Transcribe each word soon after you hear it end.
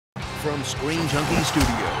From Screen Junkie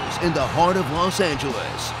Studios in the heart of Los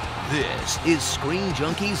Angeles, this is Screen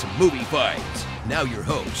Junkies Movie Fights. Now your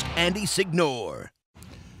host, Andy Signore.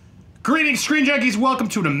 Greetings, Screen Junkies. Welcome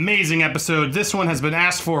to an amazing episode. This one has been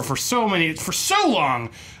asked for so long.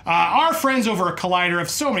 Our friends over at Collider have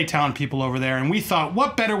so many talented people over there, and we thought,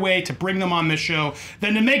 what better way to bring them on this show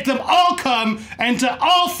than to make them all come and to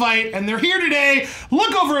all fight, and they're here today.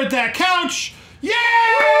 Look over at that couch.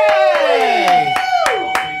 Yay!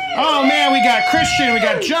 Oh man, we got Christian, we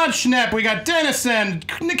got Judge Schnepp, we got Dennison,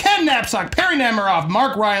 Ken Knapsack, Perry Nemiroff,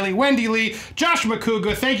 Mark Riley, Wendy Lee, Josh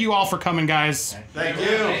McCouga. Thank you all for coming, guys. Thank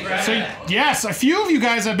you. So yes, a few of you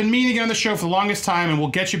guys have been meaning to get on the show for the longest time, and we'll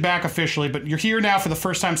get you back officially, but you're here now for the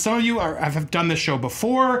first time. Some of you have done this show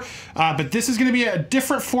before, but this is going to be a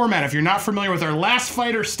different format. If you're not familiar with our last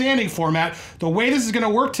fighter standing format, the way this is going to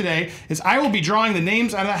work today is I will be drawing the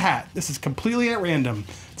names out of the hat. This is completely at random.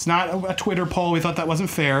 It's not a Twitter poll. We thought that wasn't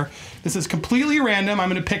fair. This is completely random. I'm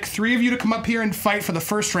going to pick 3 of you to come up here and fight for the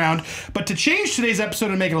first round. But to change today's episode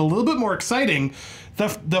and make it a little bit more exciting,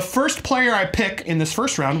 the first player I pick in this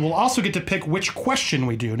first round will also get to pick which question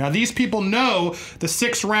we do. Now, these people know the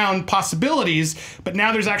 6-round possibilities, but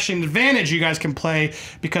now there's actually an advantage you guys can play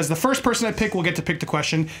because the first person I pick will get to pick the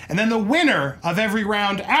question, and then the winner of every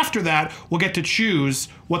round after that will get to choose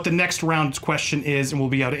what the next round's question is, and we'll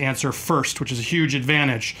be able to answer first, which is a huge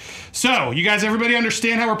advantage. So, you guys, everybody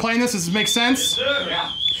understand how we're playing this? Does this make sense? Yes, sir.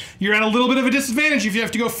 Yeah. You're at a little bit of a disadvantage if you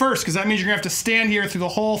have to go first, because that means you're going to have to stand here through the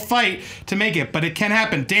whole fight to make it, but it can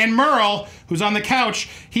happen. Dan Merle, who's on the couch,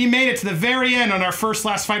 he made it to the very end on our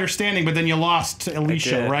last fighter standing, but then you lost to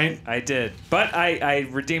Alicia, right? I did. But I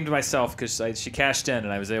redeemed myself because she cashed in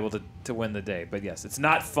and I was able to win the day. But yes, it's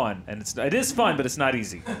not fun. And it is fun, but it's not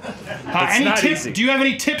easy. Easy. Do you have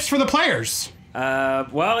any tips for the players?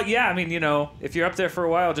 Well, yeah, I mean, if you're up there for a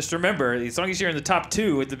while, just remember, as long as you're in the top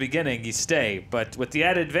 2 at the beginning, you stay. But with the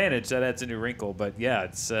added advantage, that adds a new wrinkle. But yeah,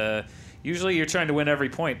 it's usually you're trying to win every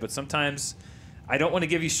point, but sometimes I don't want to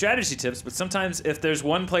give you strategy tips, but sometimes if there's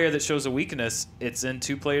one player that shows a weakness, it's in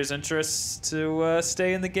 2 players' interests to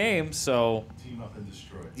stay in the game. So Team up and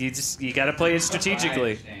destroy. You got to play it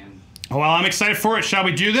strategically. Well, I'm excited for it. Shall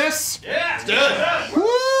we do this? Yeah, let's do it.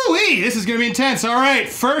 Woo-wee! This is going to be intense. All right,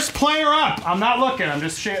 first player up. I'm not looking. I'm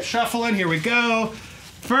just shuffling. Here we go.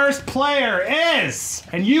 First player is,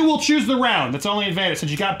 and you will choose the round. That's only advantage.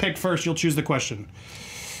 Since you got picked first, you'll choose the question.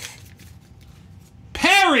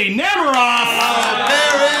 Perry Nemiroff!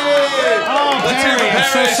 Oh, Perry, I'm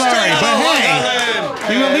so sorry. But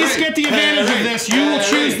hey, you at least get the advantage of this. You will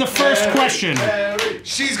choose the first question.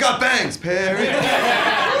 She's got bangs, Perry.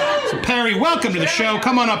 So Perry, welcome to the show.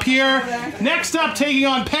 Come on up here. Next up, taking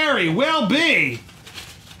on Perry will be...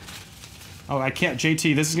 Oh, I can't.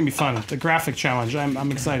 JT, this is going to be fun. The graphic challenge.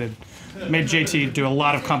 I'm excited. Made JT do a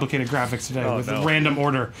lot of complicated graphics today with a random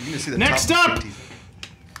order. Next up,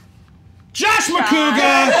 Josh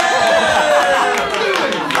McCouga.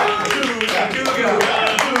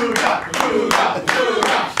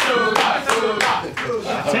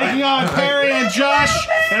 Taking on Perry and Josh.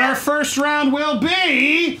 And our first round will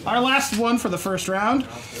be our last one for the first round.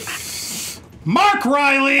 Mark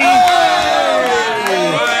Riley.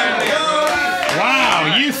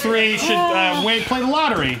 Wow, you 3 should play the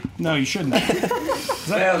lottery. No, you shouldn't.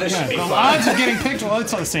 The odds of getting picked, well,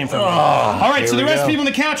 it's all the same for me. All right, so the rest of the people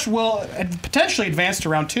on the couch will potentially advance to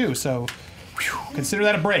round 2, so consider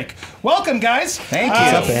that a break. Welcome, guys. Thank you.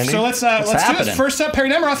 What's up, Andy? So let's do this. First up, Perry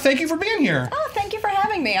Nemiroff, thank you for being here. Oh, thank you for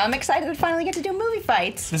having me. I'm excited to finally get to do movie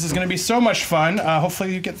fights. This is going to be so much fun.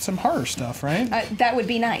 Hopefully you get some horror stuff, right? That would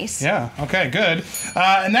be nice. Yeah, okay, good.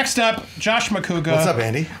 And next up, Josh McCouga. What's up,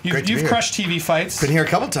 Andy? You've crushed TV fights. Been here a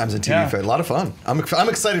couple times in TV fight. A lot of fun. I'm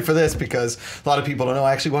excited for this because a lot of people don't know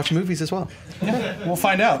I actually watch movies as well. Yeah, we'll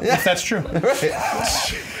find out if that's true.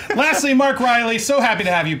 Lastly, Mark Riley, so happy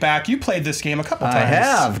to have you back. You played this game a couple times. I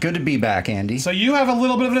have. Good to be back, Andy. So you have a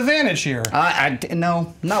little bit of an advantage here.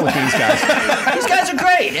 No, not with these guys. These guys are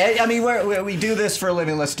great. I mean, we do this for a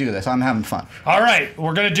living. Let's do this. I'm having fun. All right,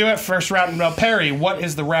 we're going to do it first round. Now, Perry, what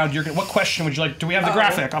is the round? What question would you like? Do we have the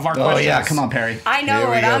graphic of our questions? Oh, yeah. Come on, Perry. I know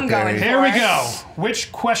what I'm going for. Here we go.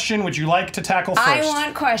 Which question would you like to tackle first? I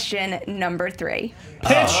want question number 3.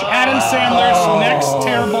 Pitch Adam Sandler's next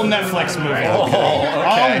terrible Netflix movie.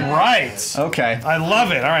 Okay. All right. Okay. I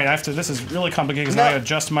love it. All right, this is really complicated because now I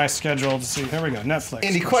adjust my schedule to see. Here we go. Netflix.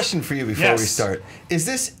 Andy, question for you before we start: Is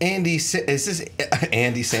this Andy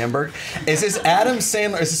Samberg? Is this Adam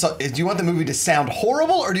Sandler? Do you want the movie to sound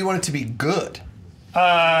horrible or do you want it to be good?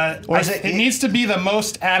 Or is it needs to be the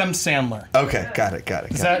most Adam Sandler. Okay, got it.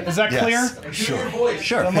 Is that clear? Yes.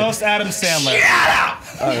 Sure. The most Adam Sandler.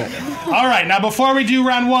 All right, now before we do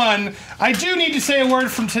round one, I do need to say a word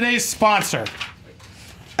from today's sponsor.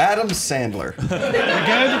 Adam Sandler. You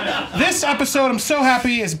good? This episode, I'm so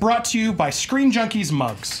happy, is brought to you by Screen Junkies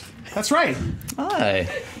mugs. That's right. Hi.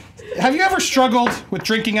 Have you ever struggled with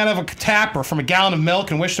drinking out of a tap or from a gallon of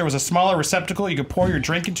milk and wish there was a smaller receptacle you could pour your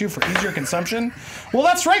drink into for easier consumption? Well,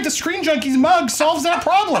 that's right. The Screen Junkies mug solves that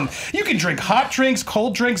problem. You can drink hot drinks,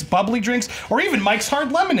 cold drinks, bubbly drinks, or even Mike's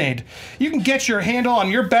Hard Lemonade. You can get your handle on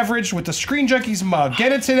your beverage with the Screen Junkies mug.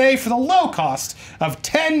 Get it today for the low cost of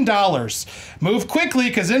 $10. Move quickly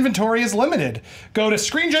because inventory is limited. Go to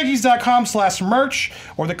screenjunkies.com/merch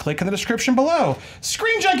or the click in the description below.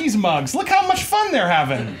 Screen Junkies mugs. Look how much fun they're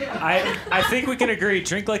having. I think we can agree.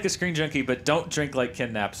 Drink like a Screen Junkie, but don't drink like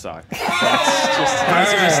Ken Knapsack. That's just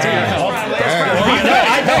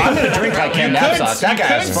I'm going to drink like Ken Knapsack. That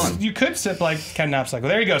guy is fun. You could sip like Ken Knapsack. Well,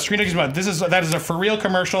 there you go. Screen Junkies mug. That is a for real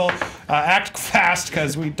commercial. Act fast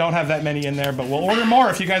because we don't have that many in there, but we'll order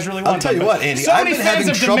more if you guys really want. I'll tell you what, Andy. So I've many been fans having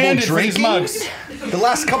have trouble demanded for these drinking mugs. the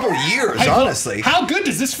last couple of years, honestly. How good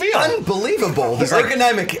does this feel? Unbelievable. The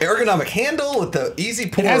ergonomic handle with the easy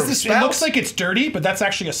pour. It spout. looks like it's dirty, but that's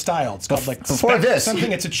actually a style. It's called like Before this,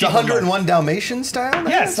 something. It's a The cheap 101 Dalmatian style?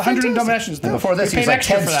 Yes, the 101 Dalmatians. Before this, he was like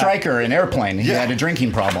Ted Stryker in Airplane. He had a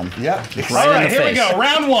drinking problem. Yeah. All right, here we go.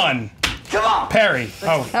 Round one. Come on. Perry.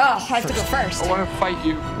 Oh, I have to go first. I want to fight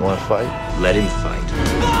you. You want to fight? Let him fight.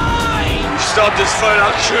 Stop this fight,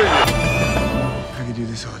 I'll kill you. I could do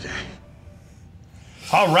this all day.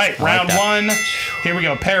 All right, round one. Here we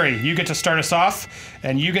go. Perry, you get to start us off,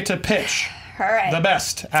 and you get to pitch All right. the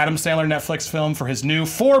best Adam Sandler Netflix film for his new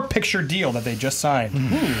 4-picture deal that they just signed.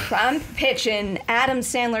 I'm pitching Adam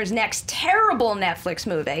Sandler's next terrible Netflix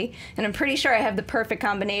movie, and I'm pretty sure I have the perfect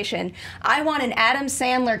combination. I want an Adam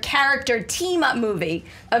Sandler character team-up movie,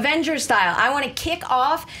 Avengers style. I want to kick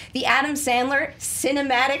off the Adam Sandler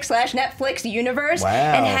cinematic/Netflix universe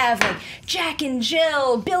and have like Jack and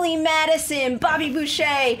Jill, Billy Madison, Bobby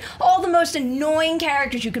Boucher, all the most annoying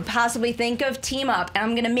characters you could possibly think of team up, and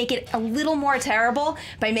I'm going to make it a little more terrible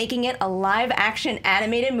by making it a live-action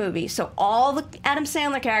animated movie. So all the Adam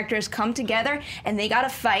Sandler characters come together and they gotta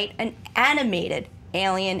fight an animated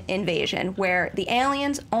alien invasion where the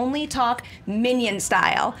aliens only talk minion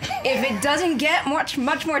style. If it doesn't get much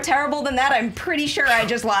more terrible than that, I'm pretty sure I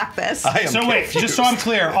just locked this. So wait, just so I'm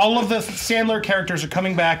clear, all of the Sandler characters are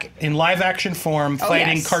coming back in live-action form,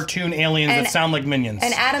 fighting cartoon aliens that sound like minions.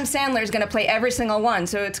 And Adam Sandler is going to play every single one,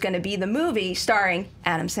 so it's going to be the movie starring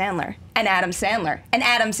Adam Sandler, and Adam Sandler, and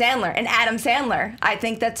Adam Sandler, and Adam Sandler. I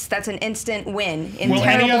think that's an instant win in Will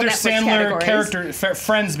terrible any other Netflix Sandler categories.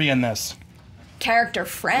 friends be in this? Character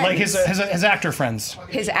friends? Like his actor friends.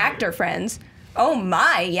 His actor friends? Oh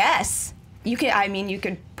my, yes. You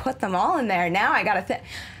could put them all in there. Now I gotta think.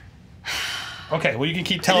 Okay, well you can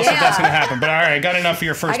keep telling us if that's gonna happen. But all right, I got enough for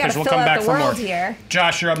your first pitch. We'll come back for more. Here.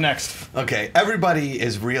 Josh, you're up next. Okay, everybody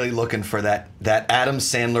is really looking for that Adam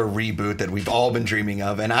Sandler reboot that we've all been dreaming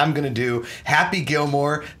of, and I'm gonna do Happy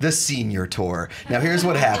Gilmore, the Senior Tour. Now here's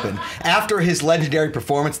what happened. After his legendary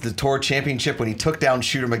performance at the Tour Championship when he took down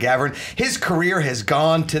Shooter McGavin, his career has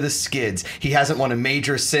gone to the skids. He hasn't won a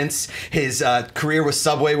major since his career with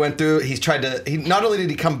Subway went through. He not only did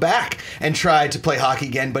he come back and try to play hockey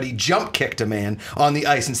again, but he jump kicked a man on the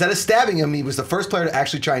ice. Instead of stabbing him, he was the first player to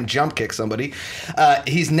actually try and jump kick somebody.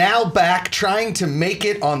 He's now back trying to make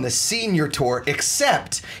it on the Senior Tour,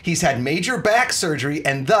 except he's had major back surgery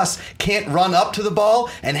and thus can't run up to the ball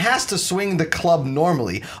and has to swing the club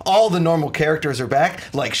normally. All the normal characters are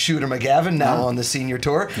back, like Shooter McGavin now on the Senior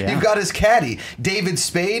Tour. Yeah. You've got his caddy, David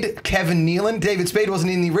Spade, Kevin Nealon. David Spade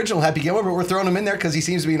wasn't in the original Happy Gilmore, but we're throwing him in there because he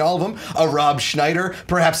seems to be in all of them. A Rob Schneider,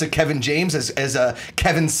 perhaps a Kevin James as a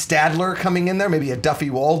Kevin Stadler coming in there, maybe a Duffy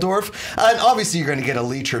Waldorf. And obviously you're going to get a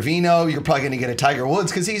Lee Trevino. You're probably going to get a Tiger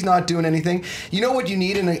Woods because he's not doing anything. You know what you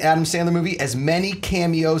need in an Adam Sandler movie? As many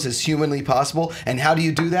cameos as humanly possible. And how do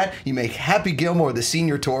you do that? You make Happy Gilmore, the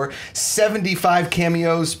Senior Tour, 75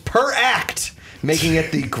 cameos per act, making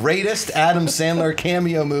it the greatest Adam Sandler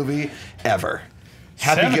cameo movie ever.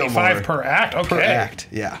 Happy 75 Gilmore per act? Okay. Per act,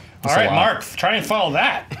 yeah. All right, Mark, try and follow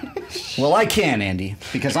that. Well, I can, Andy,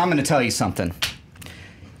 because I'm going to tell you something.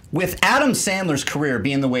 With Adam Sandler's career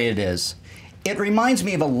being the way it is, it reminds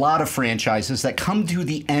me of a lot of franchises that come to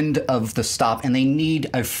the end of the stop and they need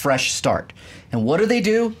a fresh start. And what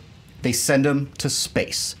do? They send him to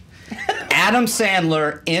space. Adam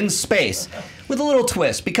Sandler in space. with a little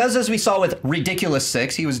twist. Because as we saw with Ridiculous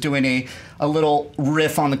Six, he was doing a little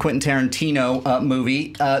riff on the Quentin Tarantino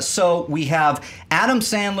movie. So we have Adam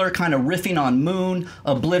Sandler kind of riffing on Moon,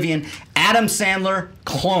 Oblivion. Adam Sandler,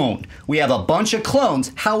 clone. We have a bunch of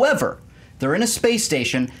clones. However, they're in a space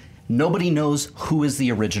station. Nobody knows who is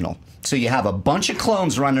the original. So you have a bunch of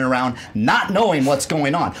clones running around not knowing what's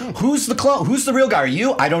going on. Who's the clone? Who's the real guy? Are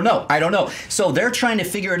you? I don't know. I don't know. So they're trying to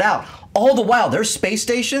figure it out. All the while, their space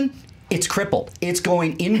station, it's crippled. It's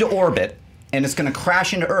going into orbit, and it's going to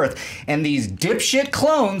crash into Earth. And these dipshit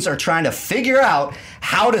clones are trying to figure out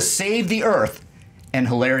how to save the Earth. And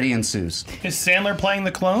hilarity ensues. Is Sandler playing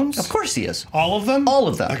the clones? Of course he is. All of them? All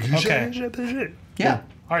of them. Okay. Yeah.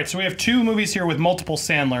 All right, so we have 2 movies here with multiple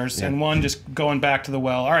Sandlers and one just going back to the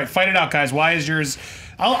well. All right, fight it out, guys. Why is yours...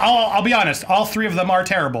 I'll be honest. All 3 of them are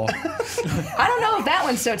terrible. I don't know if that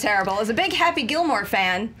one's so terrible. As a big Happy Gilmore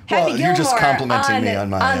fan, Well, Happy you're just Gilmore complimenting me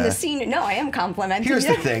on my, the scene. No, I am complimenting. Here's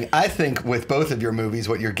you. the thing. I think with both of your movies,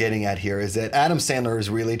 what you're getting at here is that Adam Sandler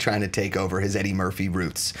is really trying to take over his Eddie Murphy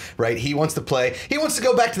roots, right? He wants to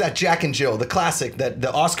go back to that Jack and Jill, the classic,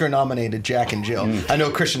 the Oscar-nominated Jack and Jill. I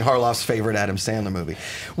know Christian Harloff's favorite Adam Sandler movie.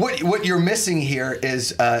 What you're missing here is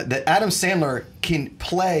that Adam Sandler can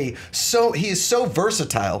play he is so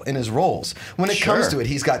versatile in his roles. When it comes to it,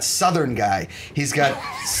 he's got Southern guy,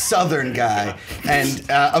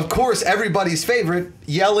 and of course everybody's favorite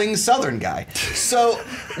yelling Southern guy. So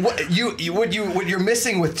what you're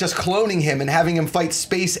missing with just cloning him and having him fight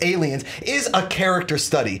space aliens is a character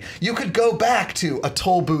study. You could go back to a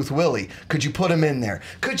Toll Booth Willie. Could you put him in there?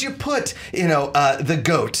 Could you put the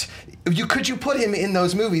goat? Could you put him in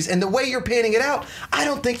those movies? And the way you're panning it out, I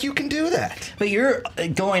don't think you can do that. But you're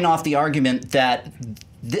going off the argument that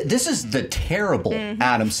this is the terrible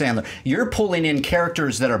Adam Sandler. You're pulling in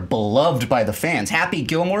characters that are beloved by the fans. Happy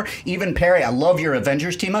Gilmore, even Perry, I love your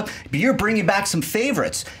Avengers team up, but you're bringing back some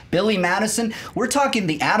favorites. Billy Madison, we're talking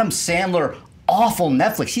the Adam Sandler awful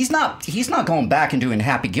Netflix. He's not going back and doing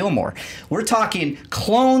Happy Gilmore. We're talking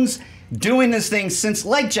clones doing this thing since,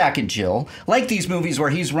 like Jack and Jill, like these movies where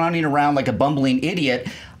he's running around like a bumbling idiot.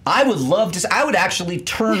 I would actually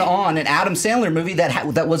turn on an Adam Sandler movie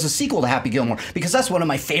that was a sequel to Happy Gilmore, because that's one of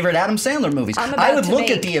my favorite Adam Sandler movies. I would look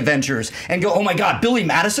at the Avengers and go, oh my God, Billy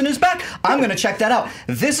Madison is back? I'm going to check that out.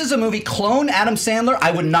 This is a movie, clone Adam Sandler,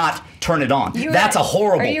 I would not turn it on. That's a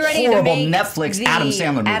horrible, horrible Netflix Adam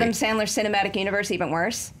Sandler movie. Adam Sandler cinematic universe even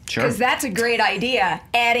worse? Sure. Because that's a great idea,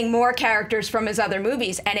 adding more characters from his other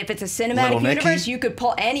movies. And if it's a cinematic universe, you could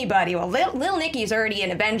pull anybody. Well, Lil Nicky's already an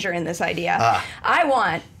Avenger in this idea. I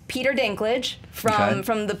want Peter Dinklage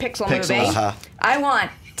from the Pixel movie. I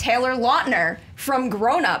want Taylor Lautner from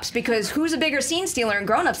Grown Ups, because who's a bigger scene stealer in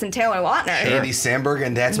Grown Ups than Taylor Lautner? Andy Samberg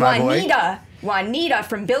and That's My Boy. Juanita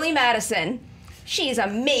from Billy Madison. She's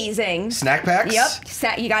amazing. Snack packs?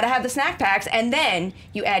 Yep. You got to have the snack packs. And then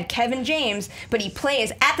you add Kevin James, but he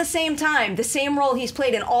plays at the same time the same role he's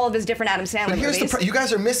played in all of his different Adam Sandler movies. You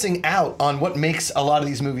guys are missing out on what makes a lot of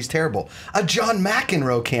these movies terrible. A John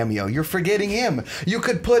McEnroe cameo. You're forgetting him. You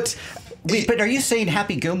could put... Wait, but are you saying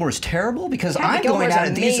Happy Gilmore is terrible? Because I'm going out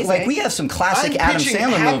of these, like, we have some classic Adam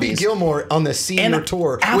Sandler Happy movies. Gilmore on the senior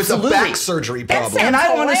tour with a back surgery problem. And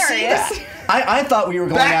I want to see that. I thought we were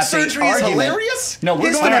going back at the surgery argument. Is hilarious? No,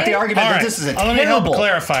 we're going at the argument that this is a let me help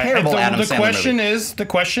clarify. terrible Adam Sandler movie. The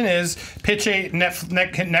question is, pitch a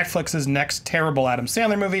Netflix's next terrible Adam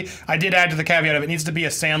Sandler movie. I did add to the caveat of it needs to be a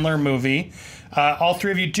Sandler movie. All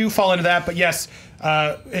 3 of you do fall into that, but yes,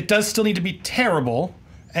 it does still need to be terrible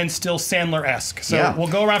and still Sandler-esque. So we'll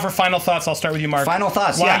go around for final thoughts. I'll start with you, Mark. Final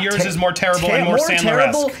thoughts, Why yours is more terrible and more Sandler-esque.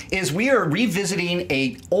 More terrible is we are revisiting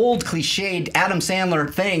a old cliched Adam Sandler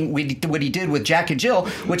thing, what he did with Jack and Jill,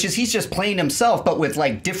 which is he's just playing himself, but with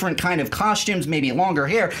like different kind of costumes, maybe longer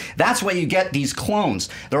hair. That's why you get these clones.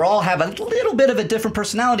 They all have a little bit of a different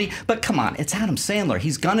personality, but come on, it's Adam Sandler.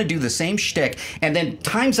 He's gonna do the same shtick, and then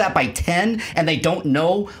times that by 10, and they don't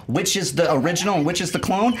know which is the original and which is the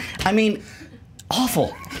clone. I mean,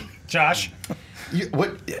 awful. Josh?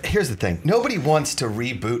 Here's the thing. Nobody wants to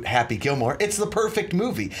reboot Happy Gilmore. It's the perfect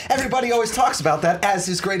movie. Everybody always talks about that as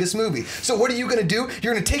his greatest movie. So what are you going to do?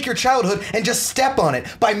 You're going to take your childhood and just step on it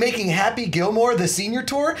by making Happy Gilmore the senior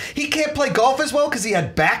tour? He can't play golf as well because he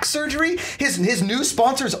had back surgery? His new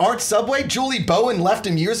sponsors aren't Subway? Julie Bowen left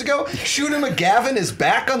him years ago? Shooter McGavin is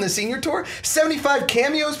back on the senior tour? 75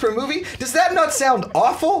 cameos per movie? Does that not sound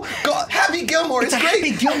awful? Happy Gilmore is great.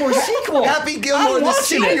 Happy Gilmore sequel. Happy Gilmore the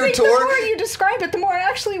senior tour. The more you describe it, the more I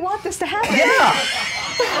actually want this to happen. Yeah.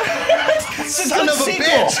 Son of a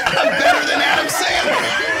bitch! I'm better than Adam Sandler.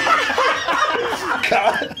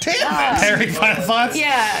 God damn it. Harry, final thoughts?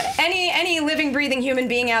 Yeah, any living, breathing human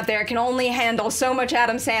being out there can only handle so much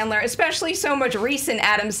Adam Sandler, especially so much recent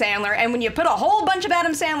Adam Sandler. And when you put a whole bunch of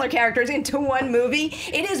Adam Sandler characters into one movie,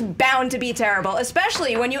 it is bound to be terrible,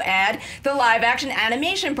 especially when you add the live-action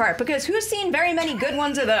animation part, because who's seen very many good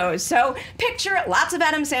ones of those? So picture lots of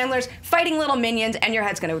Adam Sandlers fighting little minions, and your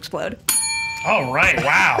head's going to explode. All right,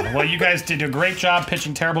 wow. Well, you guys did a great job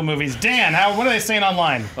pitching terrible movies. Dan, what are they saying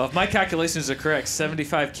online? Well, if my calculations are correct,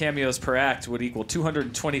 75 cameos per act would equal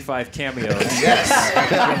 225 cameos.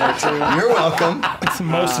 Yes. You're welcome. It's the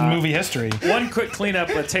most in movie history. One quick cleanup,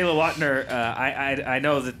 Taylor Lautner, I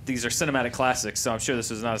know that these are cinematic classics, so I'm sure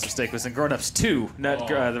this was not a mistake. It was in Grown Ups 2, not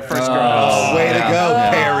the first Grown Ups. Oh, way to go,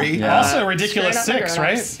 Perry. Yeah. Also, Ridiculous Straight up 6, the Grown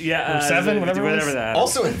right? Ups. Yeah, Or 7, whatever it was. that.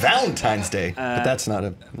 Also in Valentine's Day, but that's not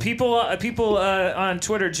a... People on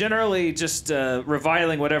Twitter generally just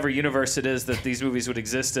reviling whatever universe it is that these movies would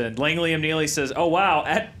exist in. Langley M. Neely says, "Oh wow,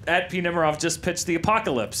 at P. Nemiroff just pitched the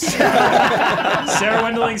apocalypse." Sarah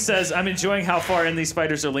Wendling says, "I'm enjoying how far in these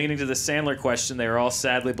fighters are leaning to the Sandler question. They are all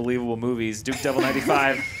sadly believable movies." Duke Devil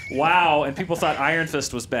 95, wow, and people thought Iron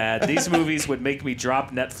Fist was bad. These movies would make me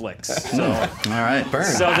drop Netflix. So, All right. Burn.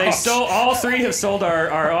 so they stole. All three have sold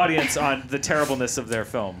our audience on the terribleness of their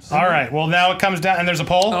films. All right, well, now it comes down, and there's a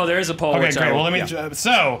poll? Oh, there is a poll. Okay, which great. Well, let me...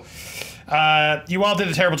 yeah. You all did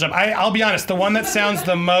a terrible job. I'll be honest, the one that sounds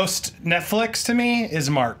the most Netflix to me is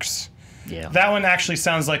Mark's. Yeah. That one actually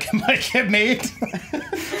sounds like it might get made.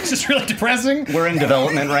 It's just really depressing. We're in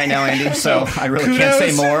development right now, Andy, so I really Kudos.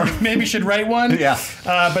 can't say more. Maybe you should write one. Yeah.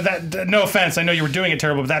 But that, no offense, I know you were doing it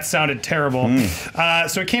terrible, but that sounded terrible.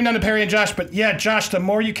 So it came down to Perry and Josh, but yeah, Josh, the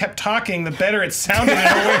more you kept talking, the better it sounded in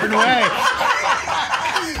a weird way.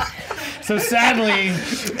 So sadly,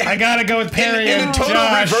 I gotta go with Perry in and a total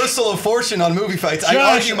Josh. reversal of fortune on movie fights, I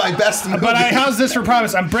Josh, argue my best movie. But how's this for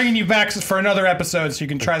promise? I'm bringing you back for another episode so you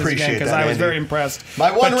can try this again, Appreciate because that, I was Andy. very impressed.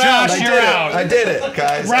 My one but round, Josh, I you're did out. it. I did it,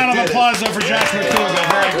 guys. Round of applause though for Josh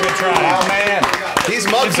McCougar. Very good try. Oh man, these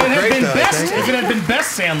mugs If are it had great been though. best, Thank if it had been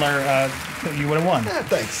best Sandler, you would have won. you.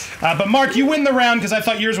 Thanks. But Mark, you win the round because I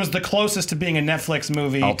thought yours was the closest to being a Netflix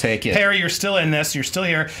movie. I'll take it. Perry, you're still in this. You're still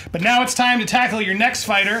here. But now it's time to tackle your next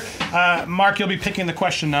fighter. Mark, you'll be picking the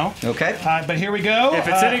question now. Okay. But here we go. If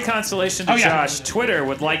it's any consolation to oh, yeah. Josh, Twitter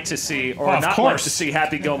would like to see, or Oh, of not like course. to see,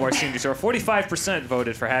 Happy Gilmore Senior Tour. 45%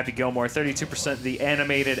 voted for Happy Gilmore, 32% the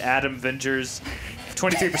animated Adam Vengers,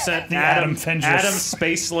 23% The Adam Vengers. Adam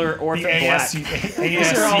Spacler Orphan the Black.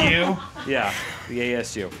 ASU. Yeah, the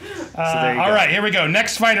ASU. So there you All go. right, here we go.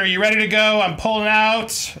 Next fighter, are you ready to go? I'm pulling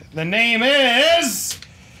out. The name is...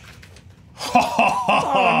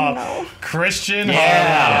 Christian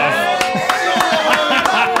Harloff.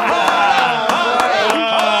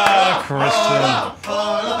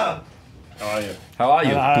 Christian. How are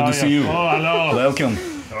you? Good to see you. Oh, hello. Welcome.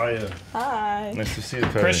 How are you? Hi. Nice to see you,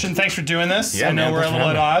 Perry. Christian, thanks for doing this. Yeah, I know man, we're a thanks for little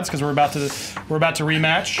at having me. odds because we're about to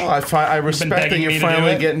rematch. Oh, I respect that begging me you're to do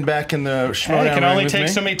finally it. getting back in the Hey, Schmoedown it can ring only with take me.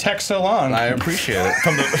 so many texts so long. I appreciate it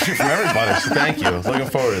from everybody. So thank you. Looking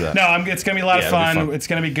forward to that. No, it's going to be a lot of Yeah, it'll fun. be fun. It's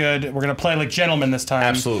going to be good. We're going to play like gentlemen this time.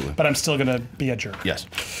 Absolutely. But I'm still going to be a jerk. Yes.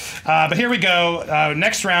 But here we go.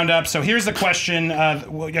 Next roundup. So here's the question.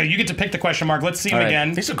 You get to pick the question, Mark. Let's see them right.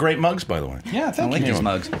 again. These are great mugs, by the way. Yeah, I thank like you. these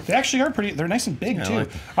mugs. They actually are pretty. They're nice and big, too. I like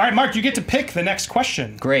them. All right, Mark, you get to pick the next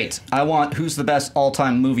question. Great. I want who's the best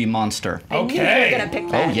all-time movie monster? I knew you Okay. were gonna pick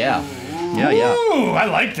that. Oh yeah. Yeah. Ooh, I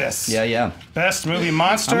like this. Yeah. Best movie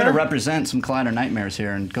monster. I'm gonna represent some Collider Nightmares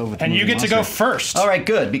here and go with the and movie you get to monster. go first. All right,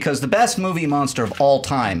 good, because the best movie monster of all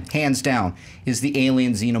time, hands down, is the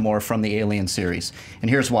alien xenomorph from the Alien series. And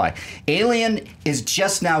here's why. Alien is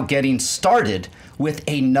just now getting started with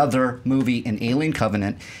another movie in Alien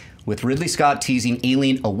Covenant, with Ridley Scott teasing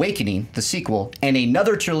Alien Awakening, the sequel, and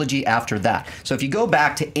another trilogy after that. So if you go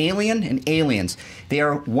back to Alien and Aliens, they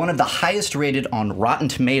are one of the highest rated on Rotten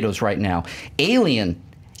Tomatoes right now.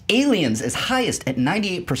 Aliens is highest at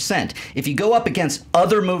 98%. If you go up against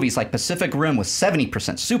other movies like Pacific Rim with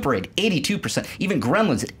 70%, Super 8, 82%, even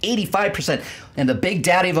Gremlins at 85%, and the big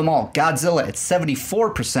daddy of them all, Godzilla at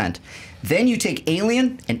 74%. Then you take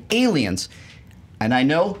Alien and Aliens, and I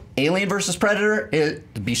know Alien vs. Predator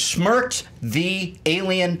besmirched the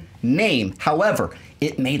Alien name. However,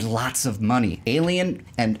 it made lots of money. Alien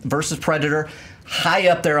and versus Predator, high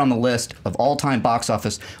up there on the list of all-time box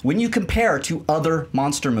office. When you compare to other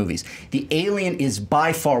monster movies, the Alien is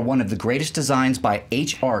by far one of the greatest designs by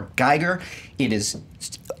H.R. Geiger. It is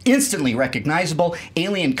instantly recognizable.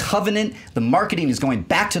 Alien Covenant, the marketing is going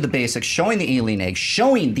back to the basics, showing the alien egg,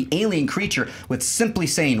 showing the alien creature with simply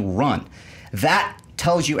saying run. That,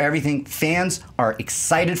 tells you everything. Fans are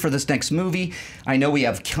excited for this next movie. I know we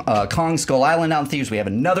have Kong Skull Island out in theaters. We have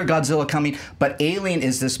another Godzilla coming. But Alien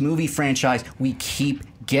is this movie franchise. We keep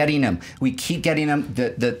getting them. We keep getting them.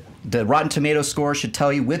 The Rotten Tomatoes score should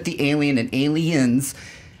tell you with the Alien and Aliens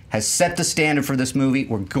has set the standard for this movie.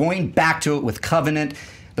 We're going back to it with Covenant.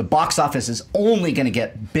 The box office is only going to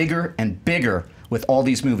get bigger and bigger with all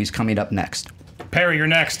these movies coming up next. Perry, you're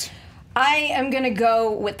next. I am going to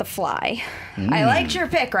go with The Fly. I liked your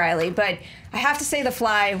pick, Riley, but I have to say The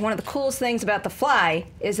Fly, one of the coolest things about The Fly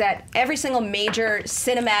is that every single major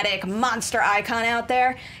cinematic monster icon out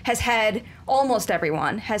there has had, almost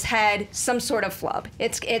everyone, has had some sort of flub.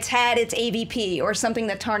 It's had its AVP or something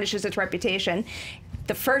that tarnishes its reputation.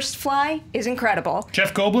 The first Fly is incredible.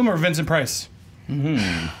 Jeff Goldblum or Vincent Price?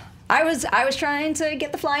 I was trying to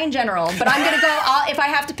get The Fly in general, but I'm gonna go. If I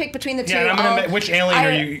have to pick between the two, which alien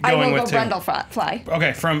are you going with? I will go Brundle Fly.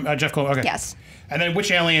 Okay, from Jeff Goldblum. Okay. Yes. And then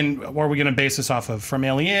which alien are we gonna base this off of? From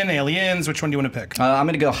Alien, Aliens? Which one do you want to pick? I'm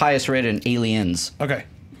gonna go highest rated in Aliens. Okay.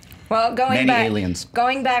 Well, going aliens.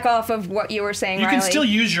 Going back off of what you were saying, you Riley, can still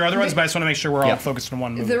use your other ones, but I just want to make sure we're all focused on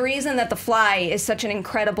one movie. The reason that The Fly is such an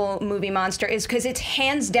incredible movie monster is because it's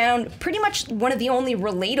hands down pretty much one of the only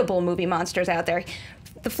relatable movie monsters out there.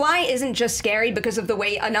 The Fly isn't just scary because of the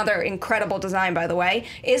way, another incredible design, by the way,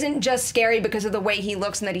 isn't just scary because of the way he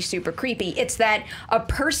looks and that he's super creepy. It's that a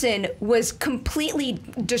person was completely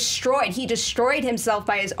destroyed. He destroyed himself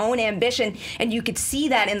by his own ambition, and you could see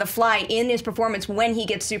that in The Fly in his performance when he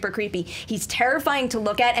gets super creepy. He's terrifying to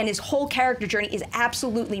look at, and his whole character journey is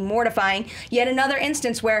absolutely mortifying. Yet another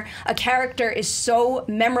instance where a character is so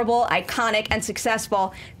memorable, iconic, and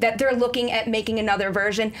successful that they're looking at making another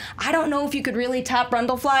version. I don't know if you could really top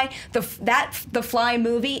Brundle Fly. The Fly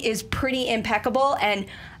movie is pretty impeccable, and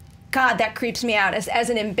God, that creeps me out. As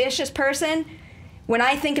an ambitious person, when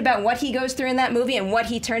I think about what he goes through in that movie and what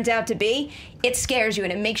he turns out to be, it scares you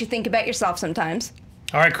and it makes you think about yourself sometimes.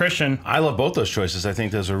 All right, Christian. I love both those choices. I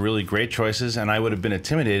think those are really great choices, and I would have been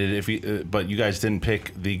intimidated if you, but you guys didn't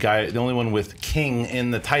pick the only one with King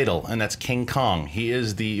in the title, and that's King Kong. He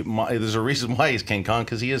is there's a reason why he's King Kong,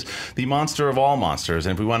 because he is the monster of all monsters.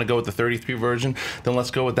 And if we want to go with the 33 version, then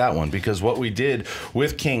let's go with that one, because what we did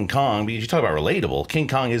with King Kong, because you talk about relatable, King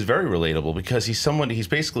Kong is very relatable because he's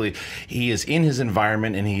he is in his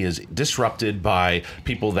environment and he is disrupted by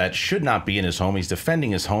people that should not be in his home. He's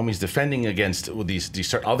defending his home. He's defending against these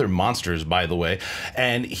other monsters, by the way,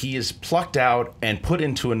 and he is plucked out and put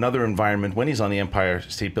into another environment when he's on the Empire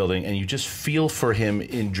State Building, and you just feel for him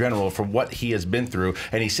in general for what he has been through.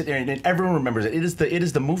 And he's sitting there, and everyone remembers it. It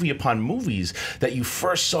is the movie upon movies that you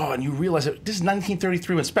first saw, and you realize that this is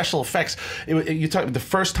 1933 with special effects. You talk the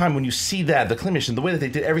first time when you see that, the clinician, the way that they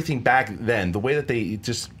did everything back then, the way that they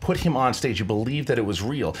just put him on stage, you believe that it was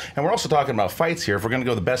real. And we're also talking about fights here. If we're going to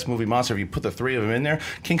go the best movie monster, if you put the three of them in there,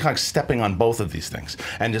 King Kong's stepping on both of these things.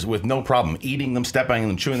 And just with no problem, eating them, stepping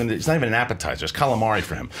them, chewing them. It's not even an appetizer. It's calamari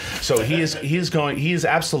for him. So he is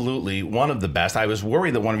absolutely one of the best. I was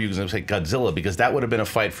worried that one of you was going to say Godzilla, because that would have been a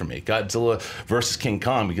fight for me. Godzilla versus King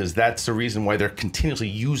Kong, because that's the reason why they're continuously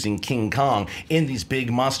using King Kong in these big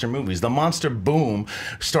monster movies. The monster boom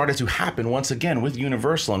started to happen once again with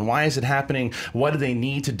Universal. And why is it happening? What do they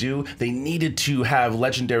need to do? They needed to have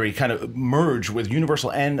Legendary kind of merge with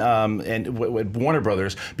Universal and Warner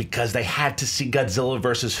Brothers, because they had to see Godzilla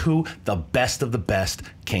versus who? The best of the best,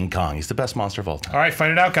 King Kong. He's the best monster of all time. All right,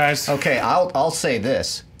 fight it out, guys. Okay, I'll say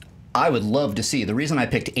this. I would love to see. The reason I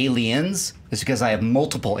picked Aliens is because I have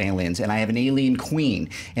multiple aliens, and I have an alien queen.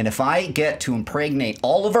 And if I get to impregnate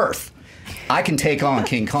all of Earth, I can take on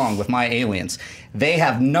King Kong with my aliens. They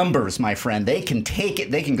have numbers, my friend. They can take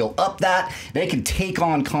it. They can go up that. They can take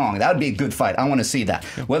on Kong. That would be a good fight. I want to see that.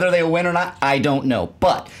 Whether they will win or not, I don't know.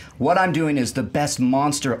 But what I'm doing is the best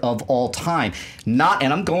monster of all time. And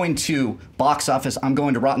I'm going to box office. I'm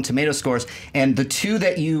going to Rotten Tomato scores. And the two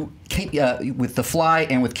that you keep, with The Fly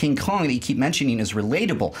and with King Kong that you keep mentioning is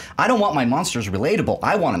relatable. I don't want my monsters relatable.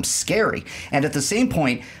 I want them scary. And at the same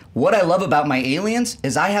point, what I love about my aliens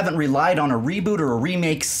is I haven't relied on a reboot or a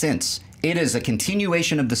remake since. It is a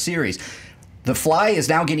continuation of the series. The Fly is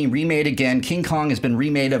now getting remade again. King Kong has been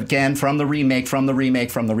remade again from the remake, from the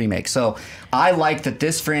remake, from the remake. So I like that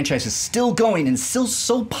this franchise is still going and still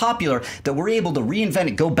so popular that we're able to reinvent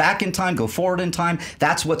it, go back in time, go forward in time.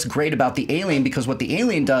 That's what's great about the Alien, because what the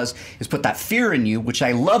Alien does is put that fear in you, which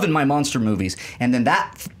I love in my monster movies, and then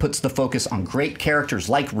that puts the focus on great characters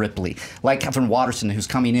like Ripley, like Catherine Watterson, who's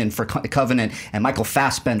coming in for Covenant, and Michael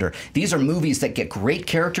Fassbender. These are movies that get great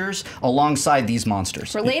characters alongside these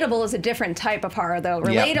monsters. Relatable is a different type type of horror, though.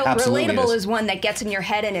 absolutely Relatable is. is one that gets in your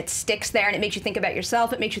head and it sticks there and it makes you think about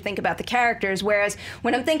yourself. It makes you think about the characters. Whereas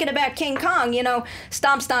when I'm thinking about King Kong, you know,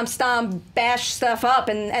 stomp, stomp, stomp, bash stuff up,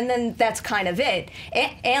 and then that's kind of it.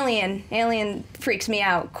 Alien freaks me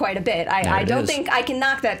out quite a bit. I don't think I can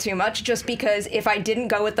knock that too much, just because if I didn't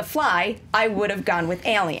go with The Fly, I would have gone with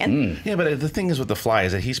Alien. Yeah, but the thing is with The Fly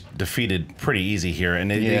is that he's defeated pretty easy here,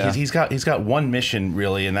 and he's got one mission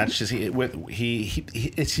really, and that's just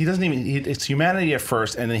it's humanity at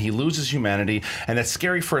first, and then he loses humanity, and that's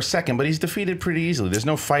scary for a second, but he's defeated pretty easily. There's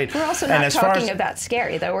no fight. We're also not talking about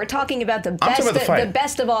scary, though. We're talking about the best, the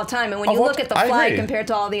best of all time. And when you look at The Fly compared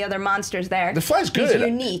to all the other monsters there, The Fly's good. He's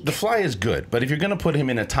unique. The Fly is good, but if you're going to put him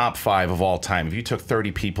in a top 5 of all time, if you took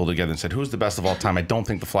 30 people together and said, who's the best of all time, I don't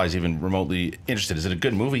think The Fly's even remotely interested. Is it a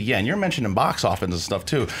good movie? Yeah, and you're mentioning box office and stuff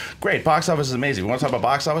too. Great, box office is amazing. We want to talk about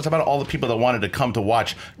box office? How about all the people that wanted to come to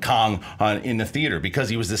watch Kong in the theater because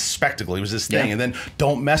he was this spectacle, he was this thing, and then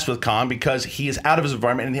don't mess with Kong because he is out of his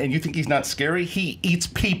environment, and you think he's not scary? He eats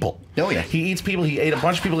people. Oh yeah. He eats people. He ate a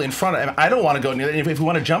bunch of people in front of him. I don't want to go near that. If we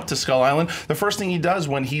want to jump to Skull Island, the first thing he does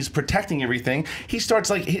when he's protecting everything, he starts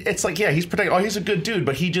it's like, yeah, he's protecting. Oh, he's a good dude,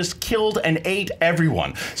 but he just killed and ate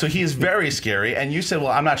everyone. So he is very scary. And you said,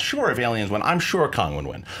 well, I'm not sure if aliens win. I'm sure Kong would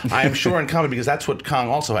win. I am sure in Kong because that's what Kong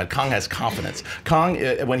also had. Kong has confidence. Kong,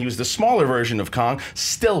 when he was the smaller version of Kong,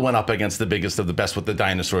 still went up against the biggest of the best with the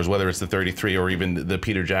dinosaurs, whether it's the 33 or even the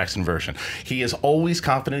Peter Jackson version. He is always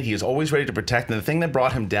confident. He is always ready to protect. And the thing that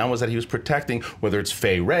brought him down was that he was protecting, whether it's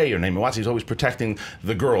Fay Ray or Naomi Watts, he's always protecting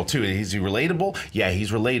the girl too. Is he relatable? Yeah,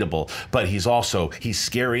 he's relatable, but he's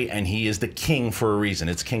scary, and he is the king for a reason.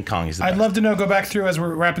 It's King Kong. He's the best. I'd love to know, go back through as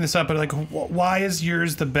we're wrapping this up, but like, why is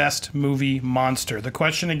yours the best movie monster? The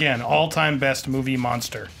question again, all-time best movie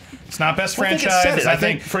monster. It's not best franchise. I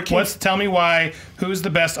think for King, tell me why. Who's the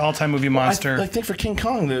best all-time movie monster? I think for King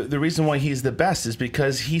Kong, the reason why he's the best is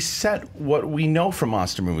because he set what we know from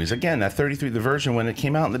monster movies. Again, that 33, the version when it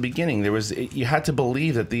came out in the beginning, you had to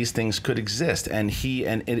believe that these things could exist, and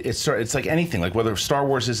it's like anything. Like whether Star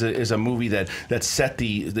Wars is a movie that set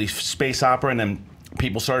the space opera, and then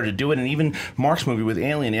people started to do it, and even Mark's movie with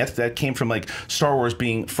Alien, that came from like Star Wars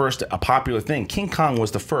being first a popular thing. King Kong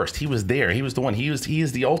was the first. He was there. He was the one. He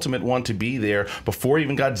is the ultimate one to be there before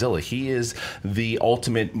even Godzilla. He is the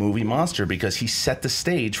ultimate movie monster because he set the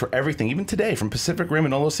stage for everything. Even today, from Pacific Rim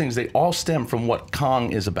and all those things, they all stem from what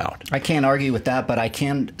Kong is about. I can't argue with that, but I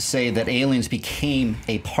can say that Aliens became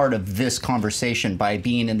a part of this conversation by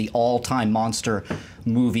being in the all-time monster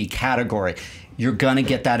movie category. You're going to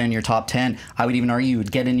get that in your top 10. I would even argue you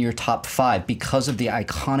would get in your top 5 because of the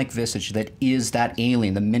iconic visage that is that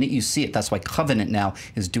alien. The minute you see it, that's why Covenant now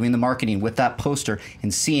is doing the marketing with that poster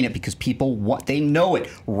and seeing it because people, they know it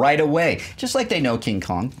right away. Just like they know King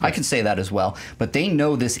Kong. I can say that as well. But they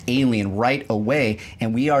know this alien right away.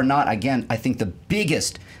 And we are not, again, I think the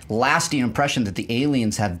biggest lasting impression that the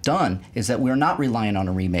aliens have done is that we're not relying on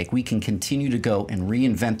a remake. We can continue to go and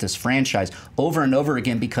reinvent this franchise over and over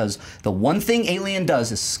again because the one thing Alien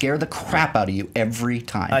does is scare the crap out of you every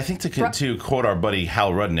time. I think to quote our buddy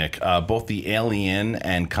Hal Rudnick, both the Alien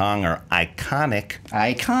and Kong are iconic.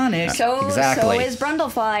 Iconic. So is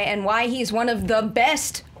Brundlefly, and why he's one of the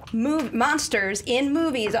best monsters in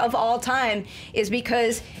movies of all time is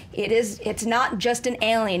because it's not just an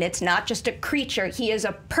alien, it's not just a creature. He is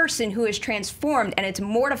a person who is transformed, and it's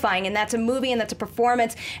mortifying, and that's a movie, and that's a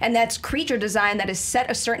performance, and that's creature design that has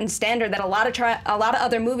set a certain standard that a lot of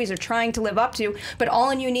other movies are trying to live up to, but all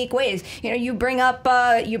in unique ways. You know, you bring up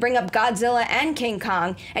Godzilla and King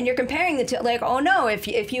Kong, and you're comparing the two, like, oh no,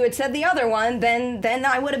 if you had said the other one, then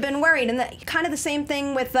I would have been worried. And kind of the same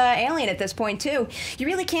thing with Alien at this point too. You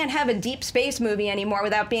really can't have a deep space movie anymore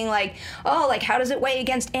without being like, oh, like how does it weigh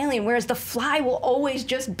against Alien? Whereas The Fly will always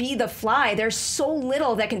just be The Fly. There's so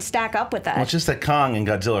little that can stack up with that. Well, it's just that Kong and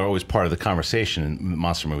Godzilla are always part of the conversation in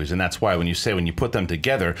monster movies, and that's why when you put them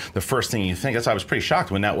together, the first thing you think, that's why I was pretty shocked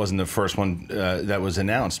when that wasn't the first one that was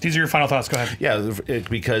announced. These are your final thoughts. Go ahead. Yeah,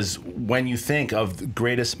 because when you think of the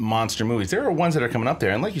greatest monster movies, there are ones that are coming up there,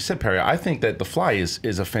 and like you said, Perry, I think that The Fly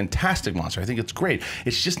is a fantastic monster. I think it's great.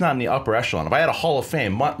 It's just not in the upper echelon. If I had a Hall of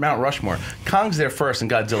Fame, Mount Rushmore, Kong's there first, and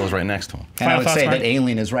Godzilla's right next to him. And I would say that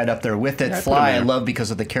Alien is right up there with it. Yeah, Fly, I love because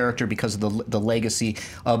of the character, because of the legacy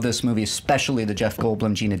of this movie, especially the Jeff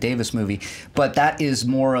Goldblum, Gina Davis movie. But that is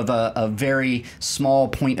more of a very small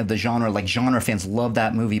point of the genre. Like, genre fans love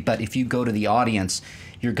that movie. But if you go to the audience,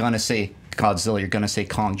 you're going to say Godzilla, you're going to say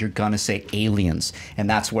Kong, you're going to say Aliens. And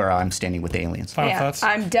that's where I'm standing with Aliens. Final thoughts?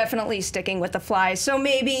 I'm definitely sticking with The Fly. So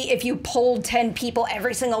maybe if you polled 10 people,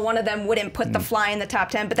 every single one of them wouldn't put The Fly in the top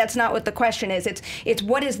 10, but that's not what the question is. It's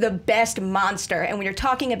what is the best monster? And when you're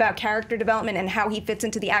talking about character development and how he fits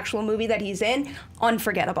into the actual movie that he's in,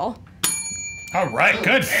 unforgettable. All right,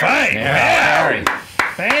 good fight. Yeah.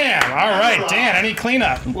 Bam. All right, Dan, any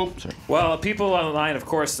cleanup? Whoops, sorry. Well, people online, of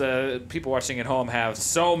course, people watching at home have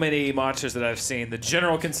so many monsters that I've seen. The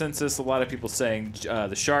general consensus, a lot of people saying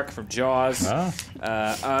the shark from Jaws.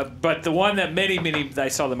 But the one that many I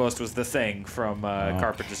saw the most was The Thing from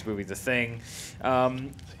Carpenter's movie, The Thing.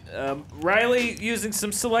 Riley using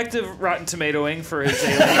some selective Rotten Tomatoing for his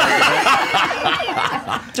alien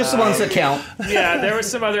argument. Just the ones that count. Yeah, there were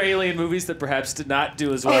some other alien movies that perhaps did not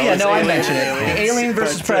do as well. Oh, yeah, as no, I Alien mentioned it. Aliens, Alien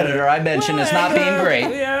versus but, Predator, I mentioned as not being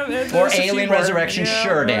great. Yeah, there's Or a few Alien more. Resurrection,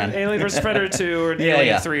 sure, Dan. Alien versus Predator 2 or Yeah, Alien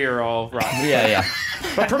yeah. 3 are all rotten. Yeah.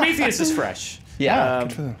 But Prometheus is fresh. Yeah.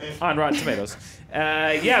 On Rotten Tomatoes.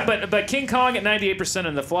 But King Kong at 98%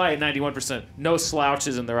 and The Fly at 91%. No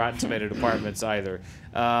slouches in the Rotten Tomato departments either.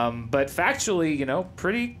 But factually,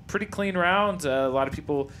 pretty clean round. A lot of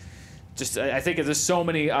people just, I think there's so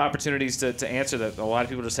many opportunities to answer that a lot of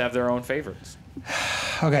people just have their own favorites.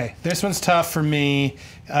 Okay, this one's tough for me.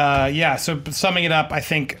 So summing it up, I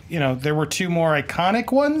think, there were two more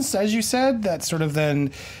iconic ones, as you said, that sort of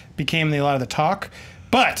then became a lot of the talk.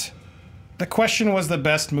 But the question was the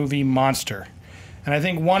best movie monster. And I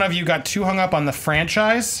think one of you got too hung up on the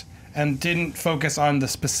franchise and didn't focus on the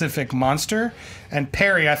specific monster. And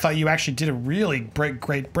Perry, I thought you actually did a really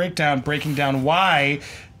great breakdown, breaking down why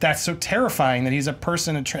that's so terrifying that he's a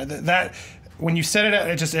person. That when you said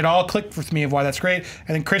it, it all clicked with me of why that's great.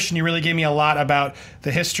 And then Christian, you really gave me a lot about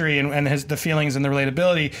the history and the feelings and the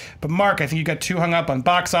relatability. But Mark, I think you got too hung up on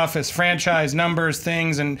box office, franchise, numbers,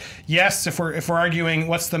 things. And yes, if we're arguing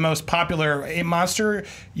what's the most popular monster,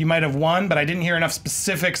 you might have won. But I didn't hear enough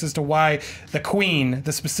specifics as to why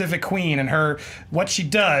the specific queen, and what she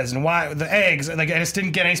does and why the eggs. Like I just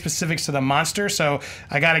didn't get any specifics to the monster. So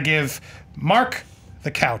I got to give Mark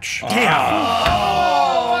the couch.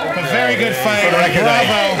 But very good fight.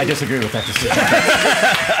 Bravo. I disagree with that decision.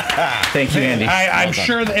 Thank you, Andy. I'm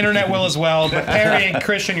sure the internet will as well. But Perry and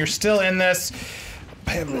Christian, you're still in this.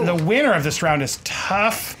 The winner of this round is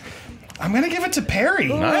tough. I'm going to give it to Perry.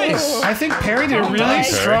 Nice. I think Perry did a really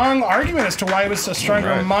strong argument as to why it was a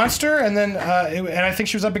stronger monster, and then and I think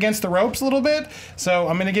she was up against the ropes a little bit. So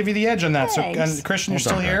I'm going to give you the edge on that. Thanks. So Christian, you're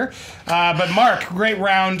still here. But Mark, great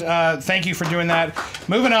round. Thank you for doing that.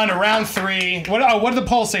 Moving on to round 3. What did the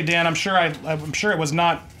poll say, Dan? I'm sure it was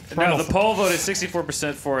not. No, the poll voted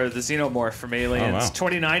 64% for the Xenomorph from Aliens, Oh,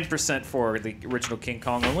 wow. 29% for the original King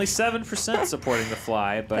Kong, only 7% supporting The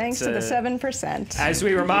Fly. But Thanks to the 7%. as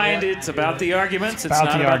we remind, it's about the arguments. It's about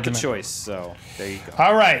not the about argument. the choice. So there you go.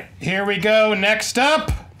 All right, here we go. Next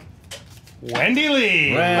up, Wendy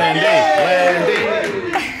Lee. Wendy.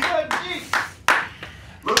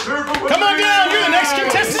 Come on down, you're the next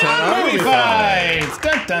contestant on Movie Fights.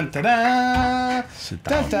 Dun dun da da.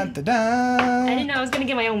 Dun dun da da. I didn't know I was gonna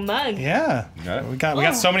get my own mug. Yeah, we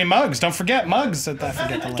got so many mugs. Don't forget mugs. I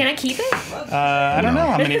forget the link. Can I keep it? I don't know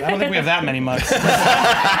how many. I don't think we have that many mugs.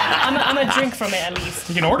 I'm a drink from it at least.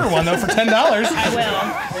 You can order one though for $10. I will.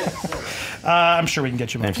 I'm sure we can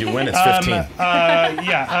get you one. And if you win, it's 15.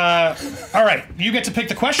 All right, you get to pick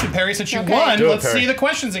the question, Perry. Since you won, Do it, let's Perry. see the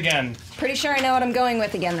questions again. Pretty sure I know what I'm going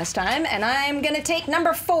with again this time, and I'm going to take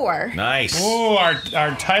number 4. Nice. Ooh, our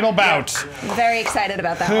title bout. I'm very excited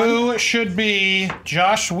about that one. Who should be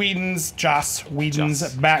Joss Whedon's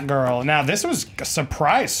Batgirl? Now, this was a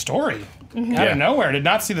surprise story. Out of nowhere. Did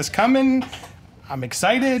not see this coming. I'm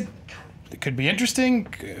excited. It could be interesting.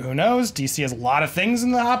 Who knows? DC has a lot of things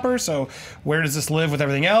in the hopper, so where does this live with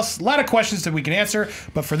everything else? A lot of questions that we can answer.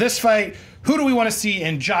 But for this fight, who do we want to see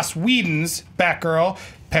in Joss Whedon's Batgirl?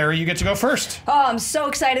 Perry, you get to go first. Oh, I'm so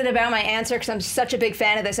excited about my answer because I'm such a big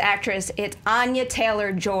fan of this actress. It's Anya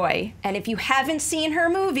Taylor-Joy. And if you haven't seen her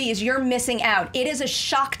movies, you're missing out. It is a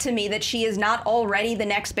shock to me that she is not already the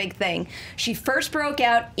next big thing. She first broke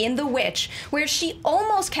out in The Witch, where she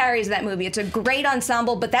almost carries that movie. It's a great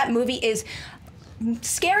ensemble, but that movie is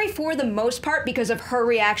scary for the most part because of her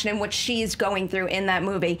reaction and what she's going through in that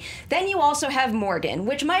movie. Then you also have Morgan,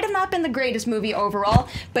 which might have not been the greatest movie overall,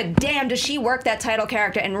 but damn does she work that title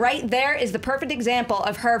character. And right there is the perfect example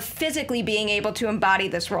of her physically being able to embody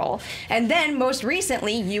this role. And then most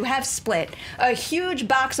recently you have Split, a huge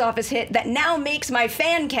box office hit that now makes my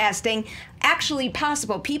fan casting actually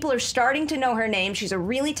possible. People are starting to know her name. She's a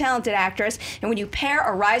really talented actress, and when you pair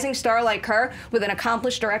a rising star like her with an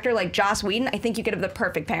accomplished director like Joss Whedon, I think you could have the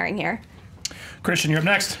perfect pairing here. Christian, you're up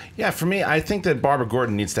next. Yeah, for me, I think that Barbara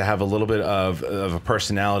Gordon needs to have a little bit of a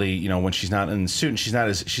personality. You know, when she's not in the suit, and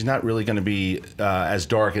she's not really going to be as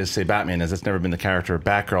dark as, say, Batman is. That's never been the character of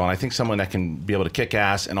Batgirl. And I think someone that can be able to kick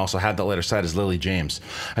ass and also have that lighter side is Lily James.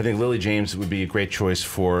 I think Lily James would be a great choice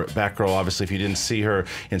for Batgirl. Obviously, if you didn't see her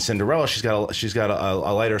in Cinderella, she's got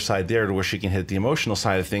a lighter side there to where she can hit the emotional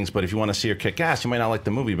side of things. But if you want to see her kick ass, you might not like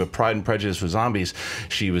the movie. But Pride and Prejudice with Zombies,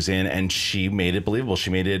 she was in, and she made it believable. She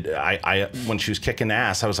made it. When she was kicking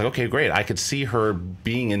ass, I was like, okay, great. I could see her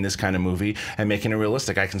being in this kind of movie and making it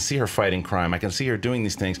realistic. I can see her fighting crime. I can see her doing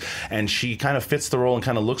these things, and she kind of fits the role and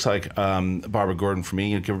kind of looks like Barbara Gordon for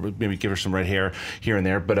me. Maybe give her some red hair here and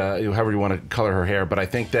there, but however you want to color her hair. But I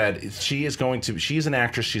think that she is an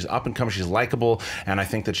actress. She's up and coming. She's likable, and I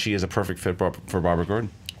think that she is a perfect fit for Barbara Gordon.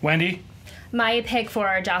 Wendy? My pick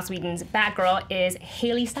for Joss Whedon's Batgirl is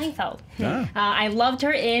Haley Steinfeld. Ah. I loved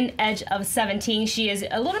her in Edge of 17. She is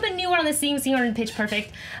a little bit newer on the scene, seeing her in Pitch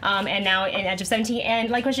Perfect, and now in Edge of 17. And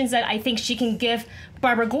like Christian said, I think she can give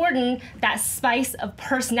Barbara Gordon that spice of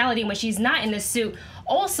personality when she's not in the suit.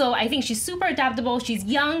 Also, I think she's super adaptable. She's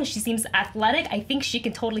young. She seems athletic. I think she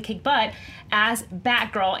can totally kick butt as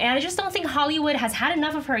Batgirl. And I just don't think Hollywood has had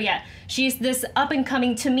enough of her yet. She's this up and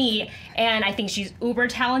coming to me, and I think she's uber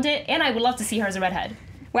talented, and I would love to see her as a redhead.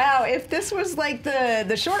 Wow, if this was like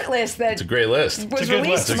the short list that It's a great list. was It's a good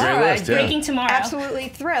released list. It's a great tomorrow, list, I'd yeah. be Breaking tomorrow. absolutely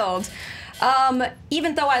thrilled.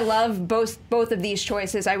 Even though I love both of these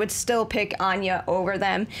choices, I would still pick Anya over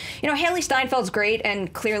them. You know, Haley Steinfeld's great,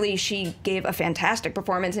 and clearly she gave a fantastic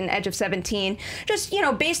performance in Edge of 17. Just, you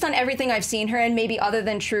know, based on everything I've seen her in, maybe other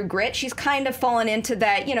than True Grit, she's kind of fallen into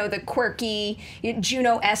that, you know, the quirky,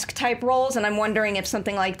 Juno-esque type roles, and I'm wondering if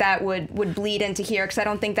something like that would bleed into here, because I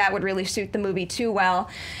don't think that would really suit the movie too well.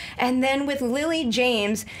 And then with Lily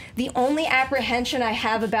James, the only apprehension I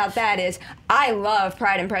have about that is I love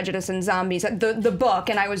Pride and Prejudice and Zombies, the book,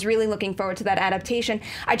 and I was really looking forward to that adaptation.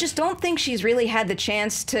 I just don't think she's really had the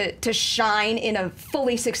chance to shine in a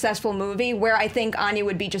fully successful movie, where I think Anya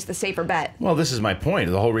would be just the safer bet. Well, this is my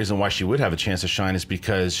point. The whole reason why she would have a chance to shine is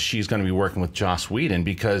because she's going to be working with Joss Whedon.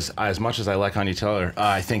 Because as much as I like Anya Taylor,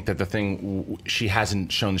 I think that the thing, she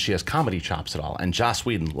hasn't shown that she has comedy chops at all. And Joss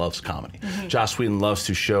Whedon loves comedy. Joss Whedon loves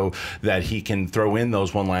to show that he can throw in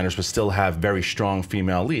those one-liners but still have very strong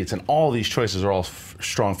female leads. And all these choices are all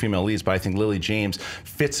strong female leads, but I think Lily James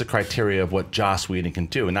fits the criteria of what Joss Whedon can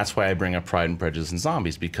do. And that's why I bring up Pride and Prejudice and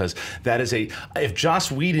Zombies, because that is if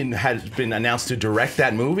Joss Whedon had been announced to direct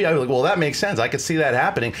that movie, I'd be like, well, that makes sense. I could see that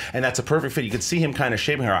happening, and that's a perfect fit. You could see him kind of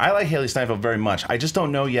shaping her. I like Haley Steinfeld very much. I just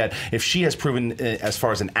don't know yet if she has proven, as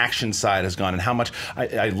far as an action side has gone, and how much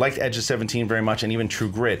I liked Edge of 17 very much, and even True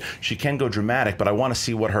Grit. She can go dramatic, but I want to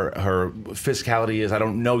see what her physicality is. I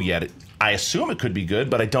don't know yet. I assume it could be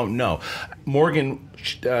good, but I don't know. Morgan,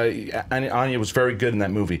 Anya was very good in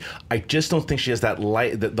that movie. I just don't think she has that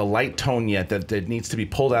the light tone yet that needs to be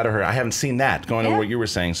pulled out of her. I haven't seen that, going over what you were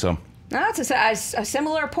saying. So No, it's a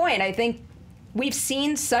similar point. I think we've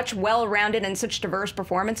seen such well-rounded and such diverse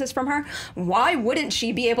performances from her. Why wouldn't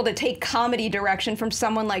she be able to take comedy direction from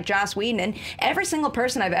someone like Joss Whedon? And every single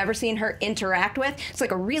person I've ever seen her interact with, it's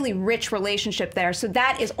like a really rich relationship there. So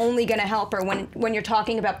that is only going to help her when you're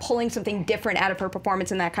talking about pulling something different out of her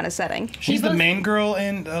performance in that kind of setting. She's the main girl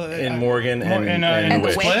in Morgan and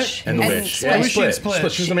Witch. The Witch. And The Witch. Yeah,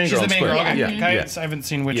 Split. She's the main girl. She's the main girl. Split. Okay. I haven't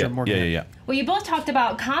seen Witch or Morgan. Yeah. Well, you both talked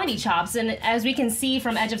about comedy chops, and as we can see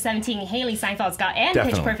from Edge of 17, Haley Steinfeld's got, and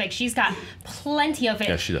Definitely. Pitch Perfect, she's got plenty of it.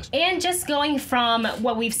 Yeah, she does. And just going from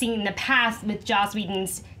what we've seen in the past with Joss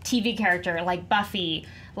Whedon's TV character, like Buffy,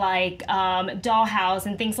 like Dollhouse,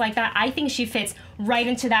 and things like that, I think she fits right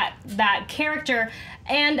into that character.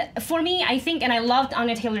 And for me, I think, and I loved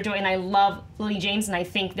Anya Taylor-Joy, and I love Lily James, and I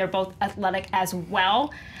think they're both athletic as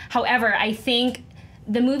well. However, I think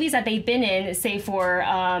the movies that they've been in, say for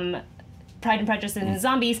Pride and Prejudice and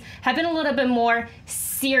Zombies, have been a little bit more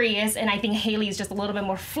serious, and I think Haley is just a little bit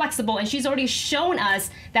more flexible, and she's already shown us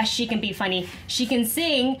that she can be funny. She can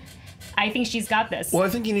sing. I think she's got this. Well, I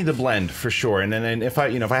think you need the blend for sure. And then if I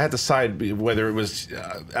had to decide whether it was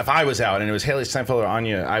if I was out and it was Haley Steinfeld or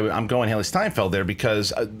Anya, I'm going Haley Steinfeld there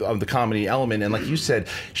because of the comedy element. And like you said,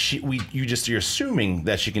 you're assuming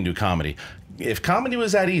that she can do comedy. if comedy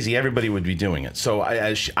was that easy, everybody would be doing it. So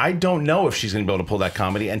I don't know if she's going to be able to pull that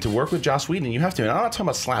comedy. And to work with Joss Whedon, you have to. And I'm not talking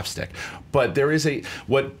about slapstick, but there is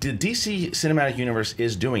what the DC Cinematic Universe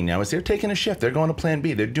is doing now is they're taking a shift. They're going to Plan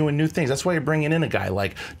B. They're doing new things. That's why you're bringing in a guy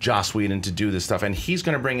like Joss Whedon to do this stuff. And he's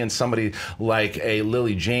going to bring in somebody like a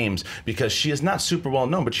Lily James because she is not super well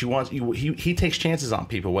known, but he takes chances on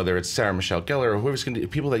people, whether it's Sarah Michelle Gellar or whoever's going to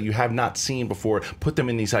people that you have not seen before, put them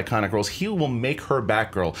in these iconic roles. He will make her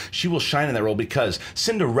Batgirl. She will shine in that role because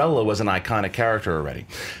Cinderella was an iconic character already.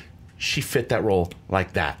 She fit that role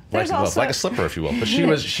like that, like a slipper, if you will. But she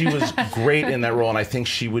was great in that role, and I think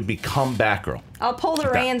she would become Batgirl. I'll pull the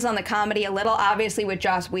reins on the comedy a little. Obviously, with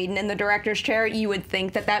Joss Whedon in the director's chair, you would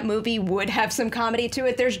think that movie would have some comedy to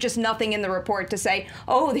it. There's just nothing in the report to say,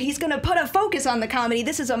 oh, he's going to put a focus on the comedy.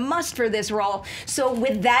 This is a must for this role. So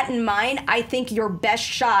with that in mind, I think your best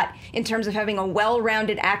shot in terms of having a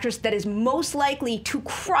well-rounded actress that is most likely to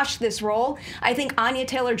crush this role, I think Anya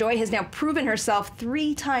Taylor-Joy has now proven herself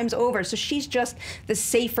 3 times over. So she's just the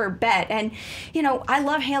safer bet. And, you know, I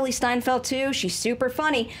love Haley Steinfeld, too. She's super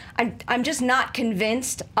funny. I'm just not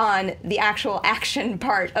convinced on the actual action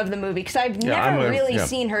part of the movie because I've never really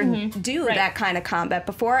seen her do that kind of combat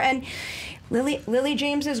before. And Lily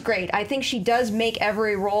James is great. I think she does make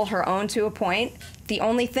every role her own to a point. The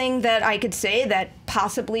only thing that I could say that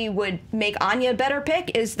possibly would make Anya a better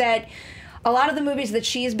pick is that a lot of the movies that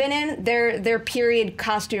she's been in, they're period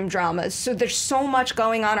costume dramas. So there's so much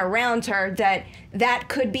going on around her that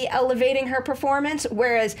could be elevating her performance,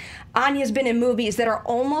 whereas Anya's been in movies that are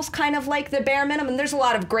almost kind of like the bare minimum. There's a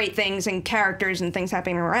lot of great things and characters and things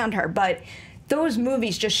happening around her, but those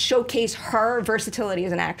movies just showcase her versatility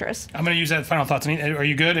as an actress. I'm going to use that final thoughts. Are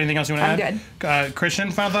you good? Anything else you want to add? I'm good. Christian,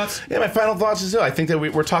 final thoughts? Yeah, my final thoughts is I think that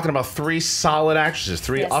we're talking about 3 solid actresses,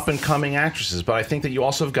 3 up-and-coming actresses, but I think that you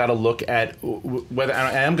also have got to look at whether, and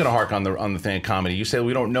I am going to hark on the thing of comedy. You say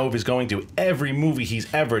we don't know if he's going to. Every movie he's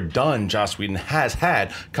ever done, Joss Whedon, has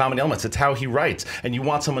had comedy elements. It's how he writes, and you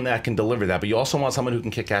want someone that can deliver that, but you also want someone who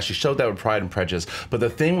can kick ass. She showed that with Pride and Prejudice, but the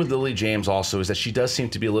thing with Lily James also is that she does seem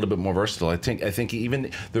to be a little bit more versatile. I think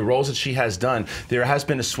even the roles that she has done, there has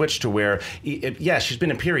been a switch to where, she's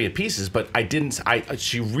been in period pieces, but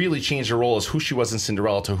she really changed her role as who she was in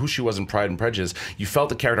Cinderella to who she was in Pride and Prejudice. You felt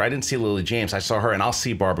the character. I didn't see Lily James. I saw her, and I'll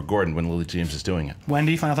see Barbara Gordon when Lily James is doing it.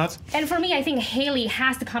 Wendy, final thoughts? And for me, I think Haley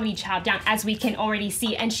has the comedy chopped down, as we can already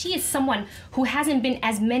see, and she is someone who hasn't been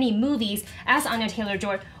as many movies as Anya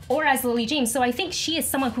Taylor-Joy or as Lily James. So I think she is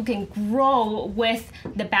someone who can grow with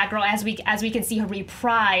the Batgirl as we can see her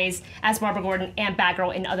reprise as Barbara Gordon and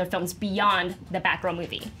Batgirl in other films beyond the Batgirl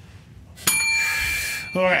movie.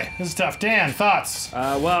 Okay, this is tough. Dan, thoughts?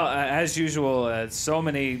 As usual, so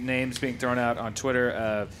many names being thrown out on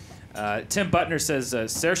Twitter. Tim Butner says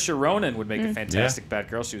Saoirse Ronan would make a fantastic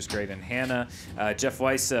Batgirl. She was great in Hannah. Jeff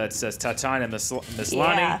Weiss says Tatiana Maslany.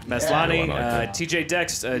 TJ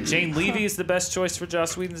Dex, Jane Levy is the best choice for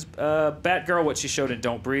Joss Whedon's Batgirl. What she showed in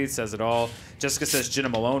Don't Breathe says it all. Jessica says Jenna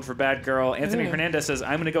Malone for Batgirl. Anthony Hernandez says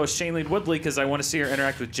I'm going to go with Shailene Woodley because I want to see her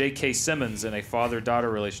interact with J.K. Simmons in a father-daughter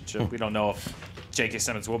relationship. We don't know if J.K.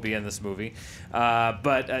 Simmons will be in this movie.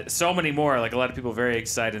 But so many more. Like a lot of people very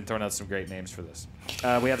excited and throwing out some great names for this.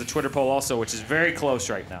 We have the Twitter poll also, which is very close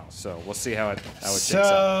right now. So we'll see how it shakes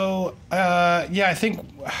out. I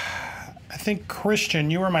think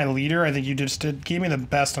Christian, you were my leader. I think you just gave me the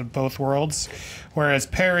best of both worlds. Whereas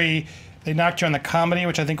Perry, they knocked you on the comedy,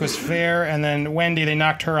 which I think was fair. And then Wendy, they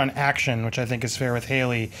knocked her on action, which I think is fair with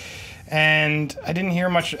Haley. And I didn't hear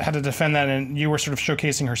much how to defend that, and you were sort of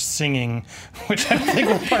showcasing her singing, which I think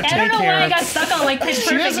will partake I don't know here. why I got stuck on Pitch Perfect.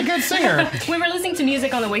 She is a good singer. We were listening to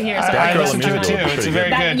music on the way here. So I listened to it too. It's very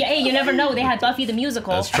good. Hey, you never know. They had Buffy the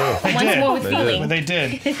Musical. That's true. Once more with feeling. They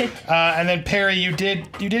did. And then Perry, you did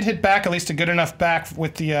hit back, at least a good enough back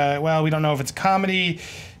with the. We don't know if it's comedy,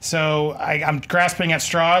 so I'm grasping at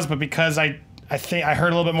straws. But because I think I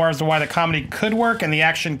heard a little bit more as to why the comedy could work and the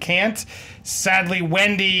action can't. Sadly,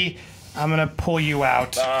 Wendy, I'm going to pull you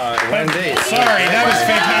out. Wendy. Sorry, that was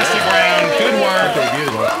fantastic round. Good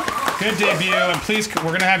work. Good debut. And please, we're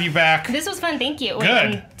going to have you back. This was fun. Thank you.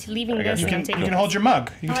 Good. Leaving this. You can hold your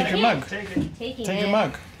mug. You can take your mug. Take your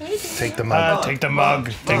mug. Take the mug. Take the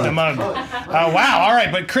mug. Take the mug. Wow. All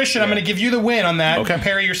right. But Christian, I'm going to give you the win on that. Okay.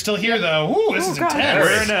 Perry, you're still here, though. Ooh, this is intense.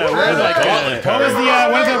 We're like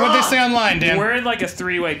what did they say online, Dan? We're in like a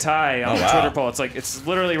 3-way tie on the Twitter poll. It's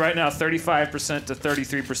literally right now 35% to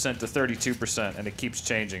 33% to 32%, and it keeps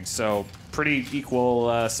changing. So pretty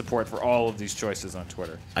equal support for all of these choices on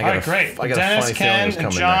Twitter. All right, great. Dennis, Ken,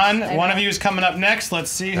 and John, one of you is coming up next. Let's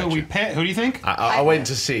see who we pick. Who do you think? I'll wait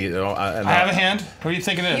to see. I have a hand. Who do you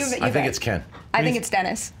think it is? You I think it's Ken. I think it's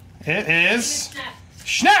Dennis. It is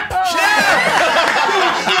Schnapp.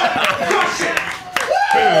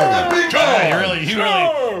 You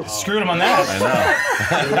really screwed him on that.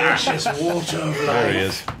 I know. Delicious water of life. There he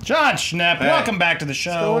is. John Schnapp, welcome back to the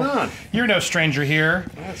show. What's going on? You're no stranger here.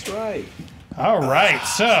 That's right. All right,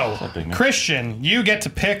 so big man? Christian, you get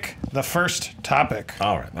to pick the first topic.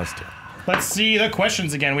 All right, let's do it. Let's see the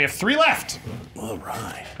questions again. We have 3 left. All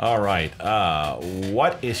right. All right.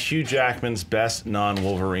 What is Hugh Jackman's best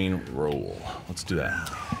non-Wolverine role? Let's do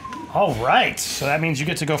that. All right, so that means you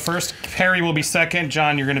get to go first. Perry will be second.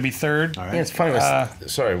 John, you're going to be third. Yeah, it's funny.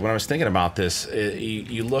 Sorry, when I was thinking about this,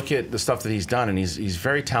 you look at the stuff that he's done, and he's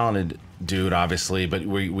very talented dude, obviously, but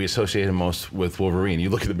we associate him most with Wolverine.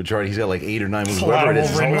 You look at the majority; he's got like 8 or 9 movies. A lot of It's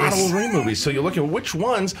a Wolverine lot of movies. Wolverine movies. So you look at which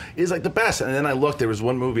ones is like the best, and then I looked. There was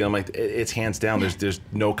one movie. I'm like, it's hands down. There's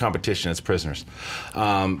no competition. It's Prisoners.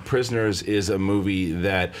 Prisoners is a movie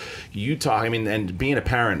that you talk. I mean, and being a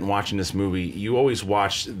parent and watching this movie, you always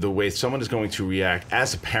watch the way someone is going to react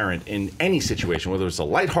as a parent in any situation, whether it's a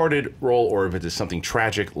lighthearted role or if it is something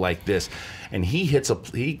tragic like this. And he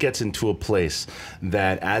gets into a place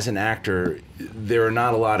that, as an actor, there are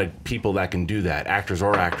not a lot of people that can do that, actors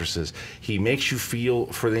or actresses. He makes you feel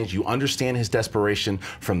for things. You understand his desperation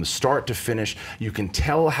from the start to finish. You can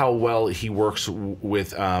tell how well he works with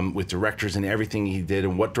directors and everything he did,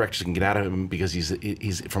 and what directors can get out of him, because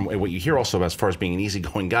he's from what you hear also as far as being an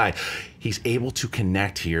easygoing guy. He's able to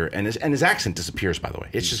connect here, and his accent disappears. By the way,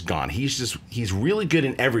 it's just gone. He's really good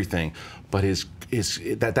in everything, but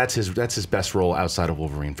that's his best role outside of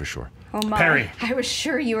Wolverine for sure. Oh my! Perry. I was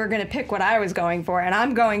sure you were going to pick what I was going for, and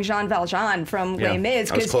I'm going Jean Valjean from Les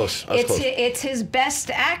Mis, because it's his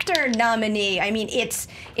best actor nominee. I mean, it's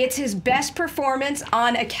his best performance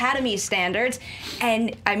on Academy standards,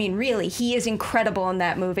 and I mean, really, he is incredible in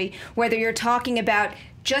that movie. Whether you're talking about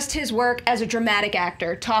just his work as a dramatic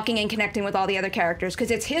actor, talking and connecting with all the other characters,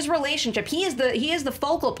 because it's his relationship. He is the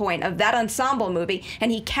focal point of that ensemble movie,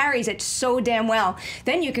 and he carries it so damn well.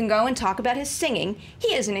 Then you can go and talk about his singing.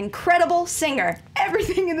 He is an incredible singer.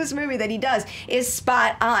 Everything in this movie that he does is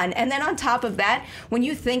spot on. And then on top of that, when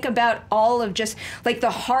you think about all of just like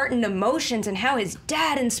the heart and emotions and how his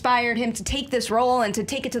dad inspired him to take this role and to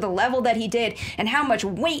take it to the level that he did, and how much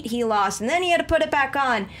weight he lost, and then he had to put it back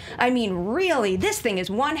on. I mean, really, this thing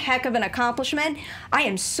is one heck of an accomplishment. I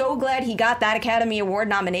am so glad he got that Academy Award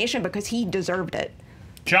nomination, because he deserved it.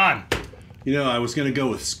 John. You know, I was going to go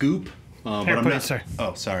with Scoop. But I'm not. Sorry.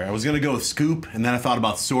 Oh, sorry. I was going to go with Scoop, and then I thought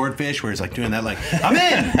about Swordfish, where he's like doing that, like, I'm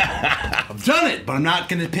in! I've done it! But I'm not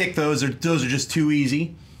going to pick those. Those are just too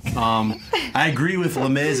easy. I agree with Les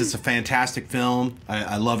Mis. It's a fantastic film.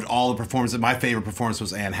 I loved all the performances. My favorite performance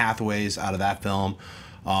was Anne Hathaway's out of that film.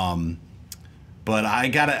 But I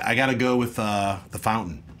gotta go with The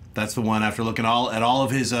Fountain. That's the one, after looking at all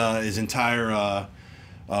of his entire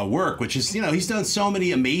work, which is, you know, he's done so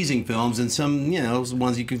many amazing films, and some, you know,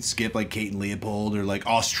 ones you could skip, like Kate and Leopold, or like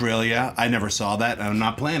Australia. I never saw that, and I'm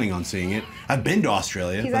not planning on seeing it. I've been to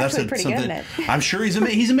Australia. He's but actually that's pretty something, good at it. I'm sure he's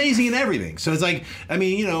amazing in everything. So it's like, I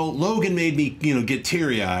mean, you know, Logan made me, you know, get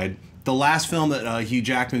teary-eyed. The last film that Hugh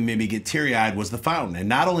Jackman made me get teary-eyed was The Fountain. And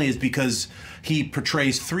not only is because he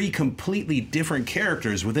portrays 3 completely different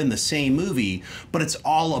characters within the same movie, but it's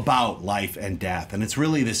all about life and death. And it's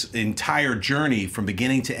really this entire journey from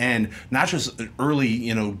beginning to end, not just early,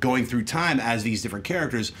 you know, going through time as these different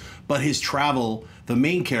characters, but his travel, the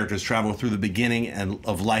main characters travel through the beginning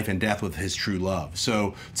of life and death with his true love.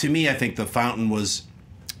 So to me, I think The Fountain was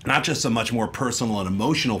not just a much more personal and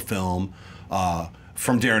emotional film,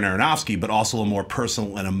 from Darren Aronofsky, but also a more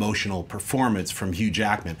personal and emotional performance from Hugh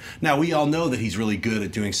Jackman. Now, we all know that he's really good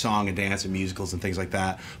at doing song and dance and musicals and things like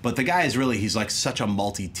that, but the guy is really, he's like such a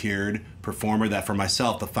multi-tiered performer that for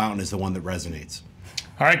myself, The Fountain is the one that resonates.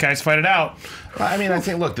 All right, guys, fight it out. I mean, I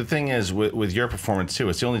think, look, the thing is with your performance too,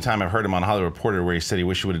 it's the only time I've heard him on Hollywood Reporter where he said he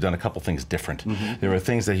wished he would have done a couple things different. There were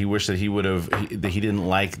things that he wished that he would have, that he didn't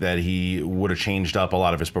like, that he would have changed up a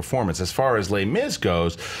lot of his performance. As far as Les Mis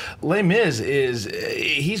goes, Les Mis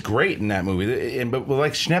he's great in that movie. But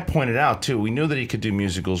like Schnepp pointed out too, we knew that he could do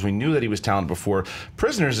musicals. We knew that he was talented before.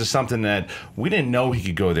 Prisoners is something that we didn't know he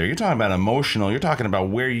could go there. You're talking about emotional. You're talking about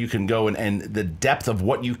where you can go and the depth of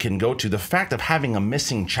what you can go to. The fact of having a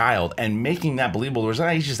missing child and making that believable.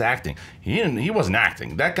 He's just acting. He wasn't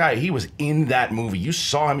acting. That guy, he was in that movie. You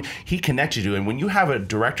saw him. He connected you. And when you have a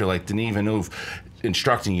director like Denis Villeneuve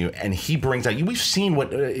instructing you, and he brings out. We've seen what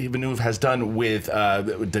Villeneuve has done with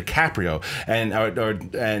DiCaprio,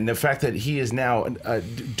 and the fact that he is now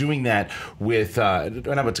doing that with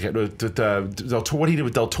what he did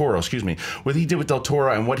with Del Toro. Excuse me, what he did with Del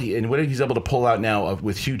Toro, and what he's able to pull out now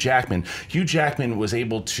with Hugh Jackman. Hugh Jackman was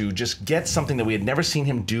able to just get something that we had never seen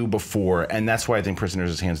him do before, and that's why I think Prisoners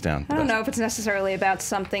is hands down. I don't know if it's necessarily about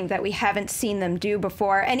something that we haven't seen them do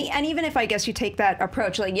before, and even if I guess you take that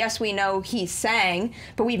approach, like yes, we know he sang,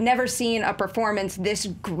 but we've never seen a performance this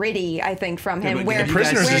gritty. I think from him, where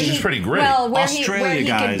Prisoners is just pretty gritty. Well, where Australia he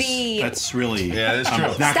guys, could be. that's really that's true.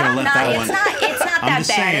 I'm not gonna let that one. It's not I'm that just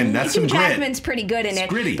bad. saying, And that's Hugh some grit. Jackman's pretty good in It's it,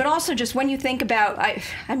 gritty. but also just when you think about,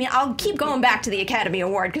 I mean, I'll keep going back to the Academy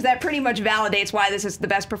Award because that pretty much validates why this is the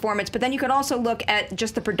best performance. But then you could also look at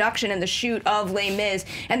just the production and the shoot of Les Mis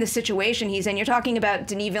and the situation he's in. You're talking about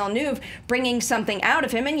Denis Villeneuve bringing something out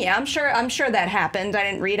of him, and yeah, I'm sure that happened. I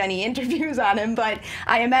didn't read any interviews on him, but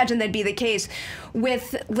I imagine that'd be the case.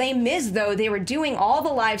 With Les Mis, though, they were doing all the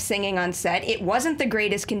live singing on set. It wasn't the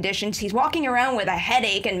greatest conditions. He's walking around with a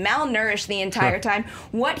headache and malnourished the entire time.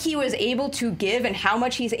 What he was able to give and how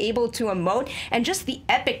much he's able to emote, and just the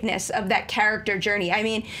epicness of that character journey. I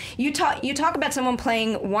mean, you talk about someone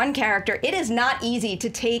playing one character. It is not easy to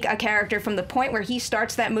take a character from the point where he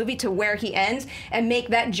starts that movie to where he ends and make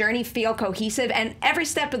that journey feel cohesive. And every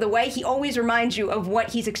step of the way, he always reminds you of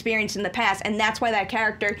what he's experienced in the past, and that's why that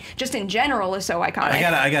character, just in general, is so iconic.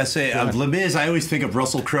 I gotta say, Les Mis, I always think of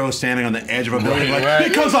Russell Crowe standing on the edge of a building, like,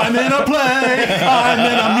 because I'm in a play, I'm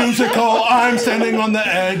in a musical, I'm standing on the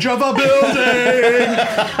edge of a building.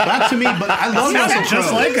 That to me, but I love Russell Crowe.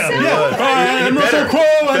 Just like him. Yeah, I am Russell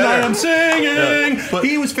Crowe and I am singing. But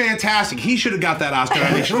he was fantastic. He should have got that Oscar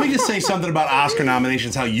nomination. Let me just say something about Oscar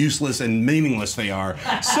nominations, how useless and meaningless they are.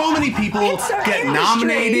 So many people get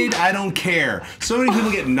nominated, I don't care. So many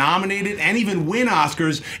people get nominated and even win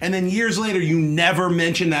Oscars, and then years later you never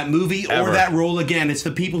mention that movie or that role again. It's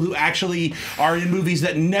the people who actually are in movies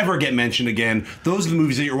that never get mentioned again. Those are the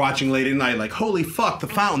movies that you're watching late at night, like, holy fuck, The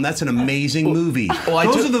Fountain, that's an amazing movie.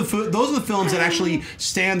 Those are the films that actually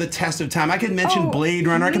stand the test of time. I could mention Blade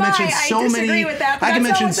Runner. I could mention so many. I could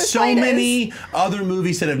mention so many other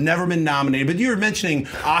movies that have never been nominated. But you were mentioning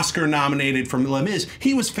Oscar nominated from Les Mis.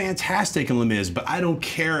 He was fantastic in Les Mis, but I don't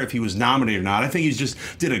care if he was nominated or not. I think he just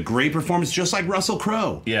did a great performance, just like Russell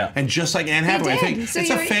Crowe. Yeah, and just like Anne Hathaway. I think so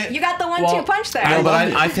it's you got the 1-2 punch there. No, but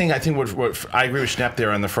I think what I agree with Schnepp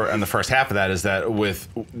there on the first half of that is that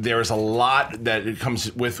there is a lot that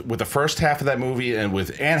comes with the first half of that movie, and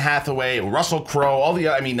with Anne Hathaway, Russell Crowe, all the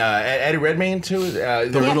Eddie Redmayne too, the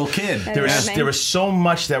little kid. There was so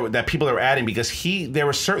much that people were adding, because there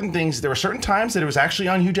were certain times that it was actually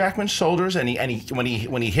on Hugh Jackman's shoulders, and when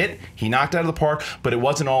he hit, he knocked out of the park, but it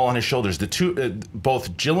wasn't all on his shoulders. The two,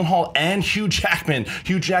 both Gyllenhaal and Hugh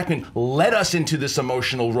Jackman led us into this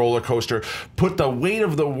emotional roller coaster, put the weight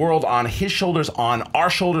of the world on his shoulders, on our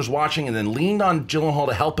shoulders watching, and then leaned on Gyllenhaal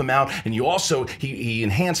to help him out. And you also, he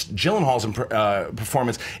enhanced Gyllenhaal's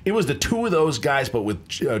performance. It was the two of those guys, but with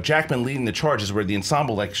Jackman leading the charges, where the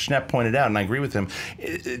ensemble, like Schnepp pointed out, and I agree with him,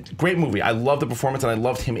 great movie. I love the performance, and I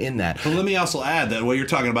loved him in that. But let me also add that what you're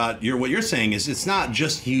talking about, what you're saying is it's not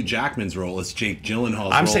just Hugh Jackman's role, it's Jake Gyllenhaal's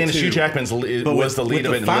role. I'm saying it's too. Hugh Jackman's was the lead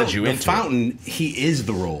of it and led you into The Fountain, he is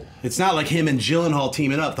the role. It's not like him and Gyllenhaal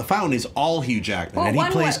teaming up. The Fountain is all Hugh Jackman, and he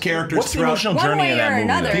plays characters What's throughout. the emotional journey of that movie?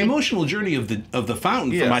 Another. The emotional journey of the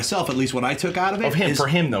Fountain, for myself, at least what I took out of it, for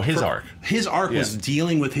him though, his arc. His arc was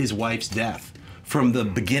dealing with his wife's death. From the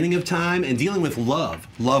beginning of time, and dealing with love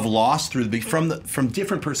lost from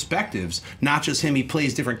different perspectives, not just him. He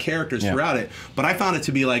plays different characters throughout it, but I found it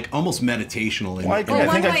to be like almost meditational. One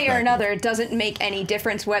way or another, it doesn't make any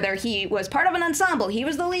difference whether he was part of an ensemble, he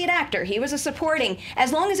was the lead actor, he was a supporting.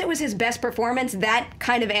 As long as it was his best performance, that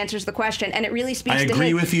kind of answers the question, and it really speaks to his... I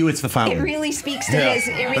agree with you. It's The Fountain. It really speaks to his.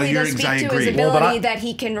 It really does speak to his ability that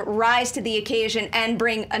he can rise to the occasion and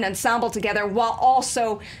bring an ensemble together while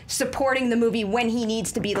also supporting the movie when he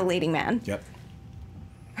needs to be the leading man. Yep.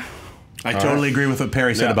 I totally agree with what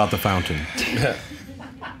Perry said about The Fountain.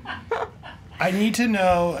 I need to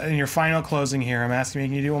know, in your final closing here, I'm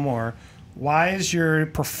asking you to do one more. Why are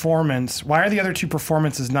the other two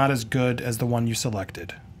performances not as good as the one you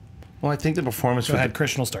selected? Well, I think the performance... Go ahead,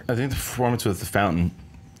 Christian will start. I think the performance with The Fountain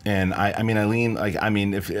And I mean, I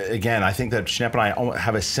think that Schnepp and I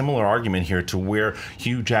have a similar argument here to where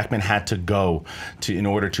Hugh Jackman had to go in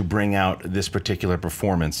order to bring out this particular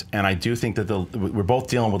performance. And I do think that we're both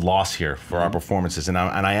dealing with loss here for our performances. And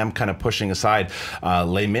I am kind of pushing aside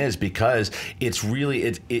Les Mis because it's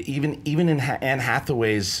really even in Anne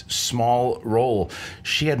Hathaway's small role,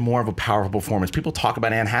 she had more of a powerful performance. People talk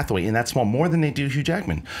about Anne Hathaway in that small more than they do Hugh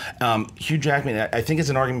Jackman. Hugh Jackman, I think it's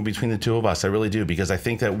an argument between the two of us. I really do, because I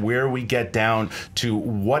think that where we get down to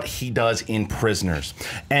what he does in Prisoners,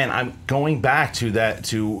 and I'm going back to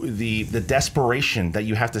the desperation that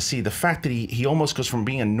you have to see, the fact that he almost goes from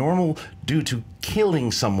being a normal dude to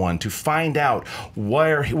killing someone to find out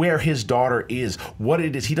where his daughter is, what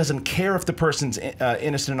it is. He doesn't care if the person's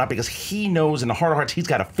innocent or not, because he knows in the heart of hearts he's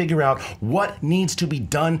got to figure out what needs to be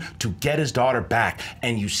done to get his daughter back.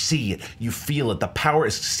 And you see it, you feel it. The power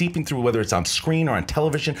is seeping through, whether it's on screen or on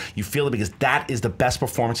television. You feel it because that is the best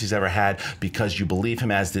performance he's ever had, because you believe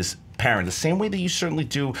him as this parent, the same way that you certainly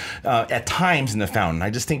do at times in The Fountain. I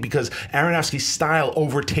just think because Aronofsky's style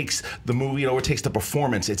overtakes the movie, it overtakes the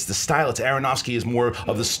performance. It's the style. It's Aronofsky is more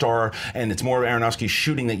of the star, and it's more of Aronofsky's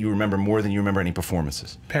shooting that you remember more than you remember any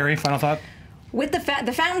performances. Perry, final thought? With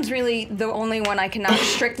the Fountain's really the only one I can knock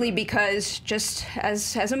strictly because just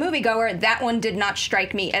as a moviegoer, that one did not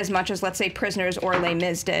strike me as much as, let's say, Prisoners or Les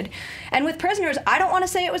Mis did. And with Prisoners, I don't want to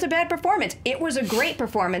say it was a bad performance. It was a great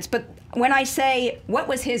performance, but when I say what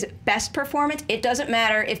was his best performance, it doesn't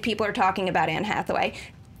matter if people are talking about Anne Hathaway.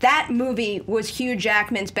 That movie was Hugh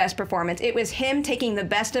Jackman's best performance. It was him taking the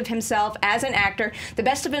best of himself as an actor, the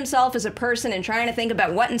best of himself as a person, and trying to think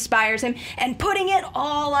about what inspires him, and putting it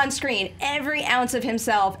all on screen. Every ounce of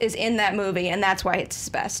himself is in that movie, and that's why it's his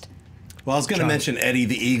best. Well, I was going to mention Eddie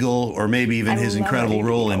the Eagle, or maybe even his incredible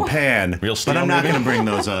role in Pan, Real Steel, but I'm not maybe? going to bring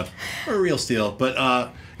those up. Or Real Steel.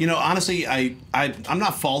 But, you know, honestly, I'm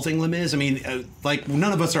not faulting Les Mis. I mean, like,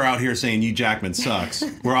 none of us are out here saying Hugh Jackman sucks.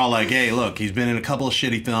 We're all like, hey, look, he's been in a couple of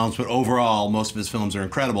shitty films, but overall, most of his films are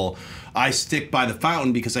incredible. I stick by The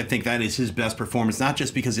Fountain because I think that is his best performance, not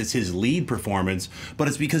just because it's his lead performance, but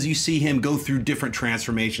it's because you see him go through different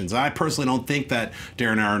transformations. I personally don't think that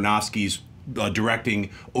Darren Aronofsky's directing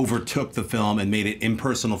overtook the film and made it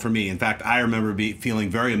impersonal for me. In fact, I remember feeling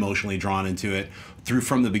very emotionally drawn into it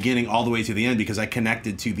from the beginning all the way to the end, because I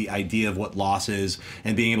connected to the idea of what loss is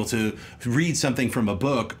and being able to read something from a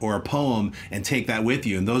book or a poem and take that with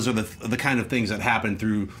you. And those are the kind of things that happen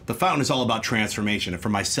through The Fountain. Is all about transformation. And for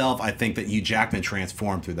myself, I think that Hugh Jackman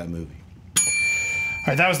transformed through that movie. All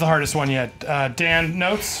right, that was the hardest one yet. Dan,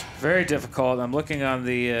 notes? Very difficult. I'm looking on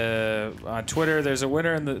the on Twitter. There's a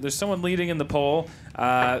winner, and there's someone leading in the poll.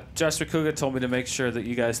 Josh Rakuga told me to make sure that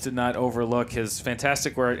you guys did not overlook his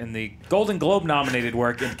fantastic work in the Golden Globe nominated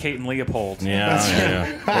work in Kate and Leopold. Yeah.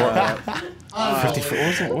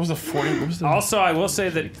 54. What was the 40? Also, I will say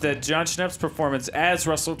that John Schnepp's performance as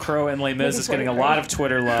Russell Crowe in Les Mis is getting a lot of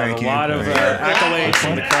Twitter love, a lot of accolades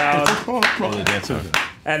from the crowd.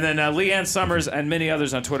 And then Leanne Summers and many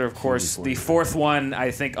others on Twitter, of course. The fourth one,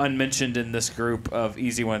 I think, unmentioned in this group of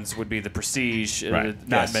easy ones would be The Prestige.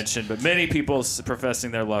 Not mentioned, but many people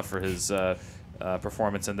professing their love for his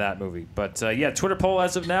performance in that movie. But yeah, Twitter poll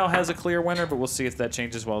as of now has a clear winner, but we'll see if that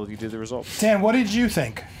changes while you do the results. Dan, what did you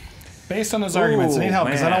think? Based on those arguments, I need help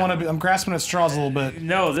because I don't want to. I'm grasping at straws a little bit.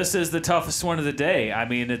 No, this is the toughest one of the day. I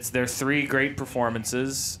mean, they're three great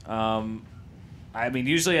performances. I mean,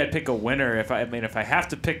 usually I'd pick a winner if I have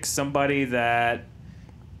to pick somebody that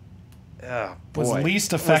was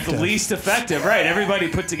least effective. Was the least effective, right? Everybody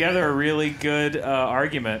put together a really good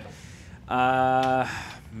argument.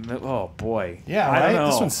 Oh boy. Yeah, I don't know.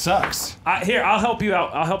 This one sucks. Here, I'll help you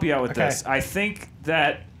out. I'll help you out with this. I think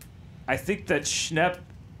that Schnepp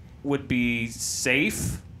would be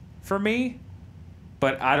safe for me,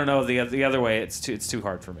 but I don't know the other way. It's too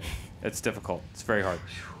hard for me. It's difficult. It's very hard.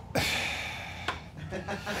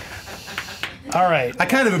 All right. I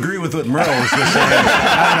kind of agree with what Merle was just saying.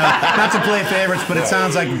 I don't know, not to play favorites, but it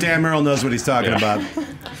sounds like Dan Merle knows what he's talking about.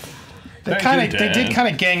 They did kind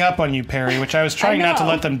of gang up on you, Perry, which I was trying not to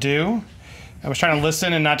let them do. I was trying to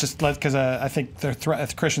listen and not just let, because I think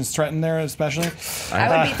Christian's threatened there, especially. I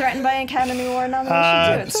would be threatened by an Academy Award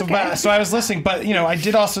nomination too. So I was listening, but you know, they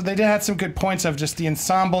did have some good points of just the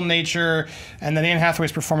ensemble nature, and that Anne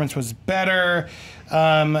Hathaway's performance was better.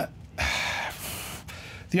 The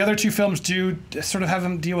other two films do sort of have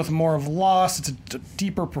them deal with more of loss. It's a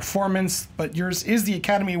deeper performance, but yours is the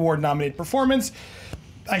Academy Award nominated performance.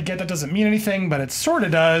 I get that doesn't mean anything, but it sort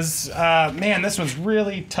of does. Man, this one's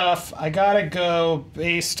really tough. I gotta go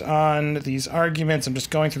based on these arguments. I'm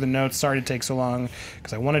just going through the notes. Sorry to take so long,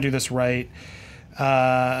 because I want to do this right.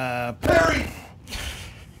 Perry!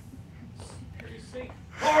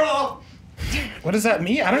 What does that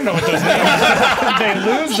mean? I don't know what those mean. They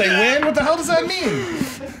lose, they win. What the hell does that mean?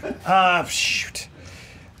 Shoot.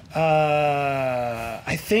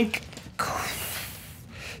 I think.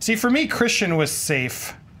 See, for me, Christian was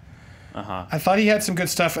safe. I thought he had some good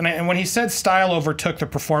stuff, and when he said style overtook the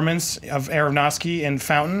performance of Aronofsky in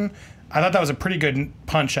Fountain, I thought that was a pretty good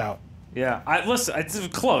punch out. Yeah, listen, it's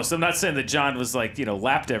close. I'm not saying that John was like,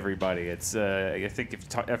 lapped everybody. It's I think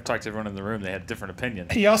if I've talked to everyone in the room, they had different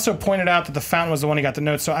opinions. He also pointed out that the Fountain was the one he got the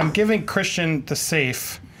notes, so I'm giving Christian the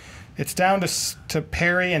safe. It's down to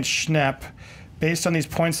Perry and Schnepp, based on these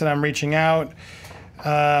points that I'm reaching out.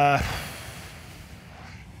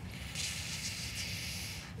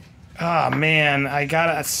 Oh, man, I got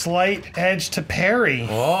a slight edge to Perry.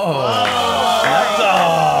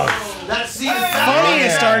 That's the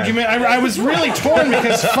funniest argument. I was really torn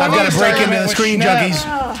because I've got to break into the Screen Junkies.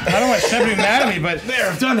 I don't want Schnepp to be mad at me, but there,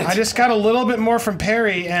 I've done it. I just got a little bit more from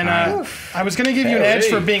Perry, and I was going to give you an edge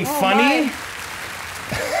for being funny,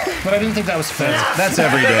 but I didn't think that was fair. That's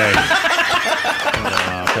every day.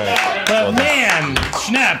 But man,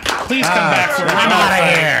 Schnepp, please come back for a regular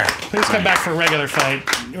fight. Please come back for a regular fight.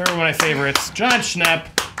 You're one of my favorites. John Schnepp.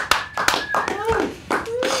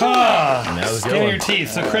 Skin in your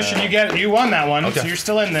teeth. So Christian, you won that one. Okay. So you're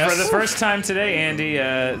still in this. For the first time today, Andy,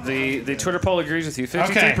 the Twitter poll agrees with you.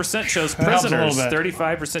 53% chose Prisoners,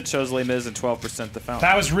 35% chose Les Mis, and 12% The Fountain.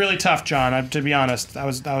 That was really tough, John. To be honest, that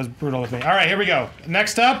was brutal with me. All right, here we go.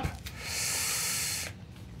 Next up,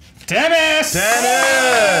 Dennis.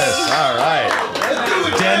 All right.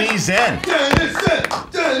 Denny Zen.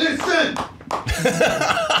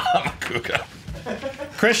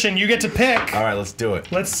 Christian, you get to pick. All right, let's do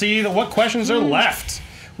it. Let's see what questions are left.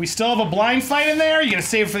 We still have a blind fight in there. Are you gonna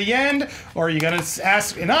save it for the end, or are you gonna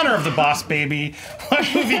ask in honor of the boss baby what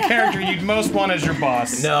movie character you'd most want as your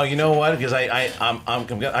boss? No, you know what? Because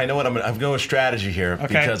I know what I'm going with strategy here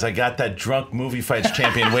because I got that drunk movie fights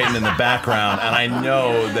champion waiting in the background, and I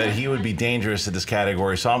know that he would be dangerous in this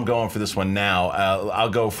category. So I'm going for this one now. I'll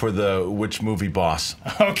go for the which movie boss.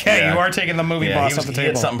 Okay, you are taking the movie boss off the table. He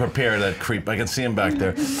had something prepared. That creep. I can see him back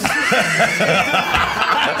there.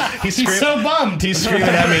 He's so bummed. He's screaming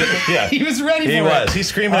at me. Yeah, he was ready for it. He was. He's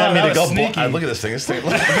screaming at me to go. Look at this thing. This thing.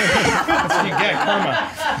 That's what you get, karma.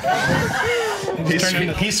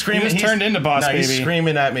 He's screaming. He's turned into boss baby. He's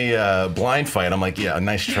screaming at me. Blind fight. I'm like, yeah,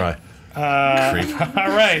 nice try. Creep. All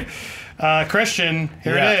right. Christian,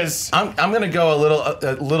 here it is. I'm going to go a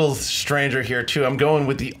little stranger here too. I'm going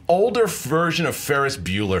with the older version of Ferris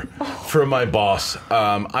Bueller for my boss.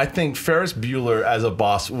 I think Ferris Bueller as a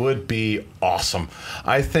boss would be awesome.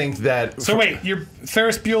 I think that. So wait, you're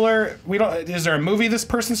Ferris Bueller. Is there a movie this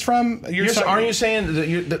person's from? Aren't you saying that?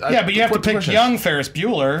 Yeah, but you have to pick young Ferris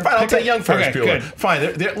Bueller. Fine, I'll take young Ferris Bueller. Good.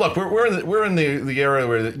 Fine. Look, we're in the era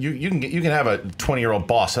where you can have a 20-year-old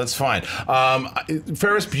boss. That's fine.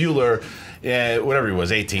 Ferris Bueller. Yeah, whatever he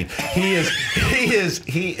was, 18. He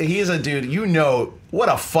is a dude. You know what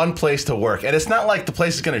a fun place to work, and it's not like the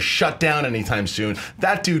place is going to shut down anytime soon.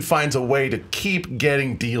 That dude finds a way to keep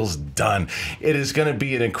getting deals done. It is going to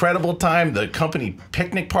be an incredible time. The company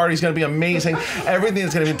picnic party is going to be amazing. Everything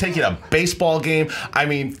is going to take you to a baseball game. I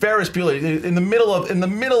mean, Ferris Bueller in the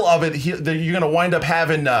middle of it, you're going to wind up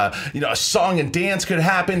having a song and dance could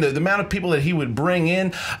happen. The amount of people that he would bring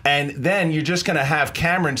in, and then you're just going to have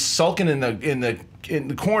Cameron sulking in the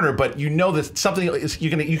corner, but you know that something is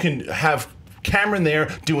you can have Cameron there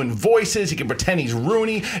doing voices. He can pretend he's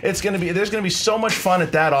Rooney. There's gonna be so much fun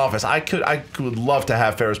at that office. I would love to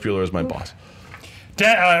have Ferris Bueller as my boss.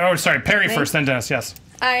 Perry first, then Dennis. Yes.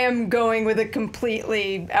 I am going with a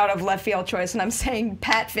completely out of left field choice, and I'm saying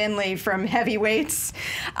Pat Finley from Heavyweights.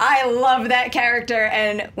 I love that character,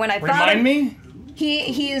 and when I Remind me.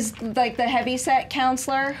 He's like the heavyset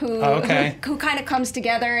counselor who kind of comes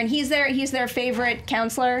together, and he's their favorite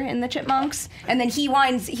counselor in the Chipmunks, and then he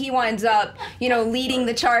winds up leading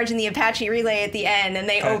the charge in the Apache relay at the end, and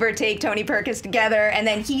they overtake Tony Perkins together, and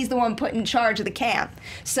then he's the one put in charge of the camp.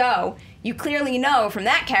 So you clearly know from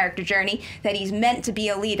that character journey that he's meant to be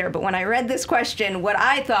a leader. But when I read this question, what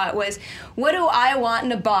I thought was, what do I want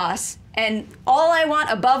in a boss? And all I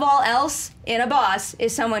want above all else in a boss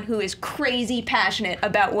is someone who is crazy passionate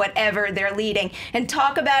about whatever they're leading. And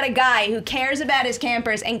talk about a guy who cares about his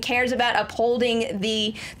campers and cares about upholding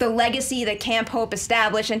the legacy that Camp Hope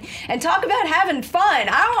established. And talk about having fun.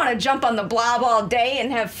 I don't want to jump on the blob all day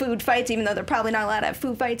and have food fights, even though they're probably not allowed to have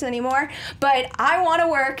food fights anymore. But I want to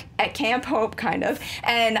work at Camp Hope, kind of.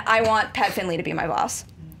 And I want Pat Finley to be my boss.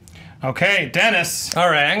 Okay, Dennis. All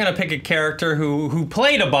right, I'm going to pick a character who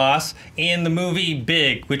played a boss in the movie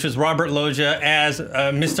Big, which was Robert Loggia as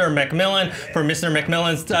Mr. McMillan for Mr.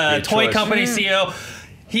 McMillan's toy choice. company CEO.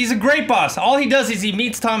 He's a great boss. All he does is he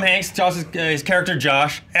meets Tom Hanks, his character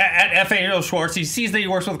Josh, at FAO Schwartz. He sees that he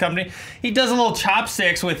works with the company. He does a little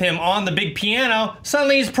chopsticks with him on the big piano.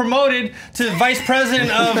 Suddenly he's promoted to vice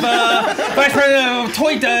president of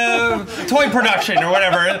toy production or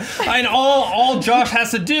whatever. And all Josh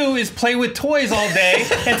has to do is play with toys all day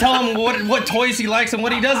and tell him what toys he likes and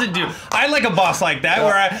what he doesn't do. I like a boss like that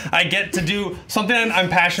where I get to do something I'm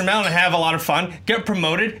passionate about and have a lot of fun. Get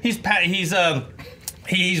promoted.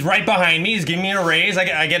 He's right behind me. He's giving me a raise.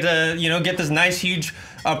 I get to, get this nice, huge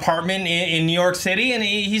apartment in New York City, and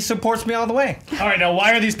he supports me all the way. All right, now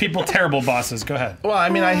why are these people terrible bosses? Go ahead. Well, I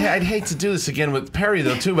mean, I'd hate to do this again with Perry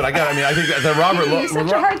though too, but I think that Robert.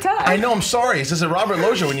 Such a hard time. I know. I'm sorry. It's just that Robert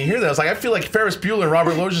Loggia. When you hear that, it's like I feel like Ferris Bueller and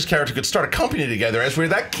Robert Loggia's character could start a company together. As weird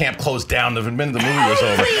that camp closed down the minute the movie was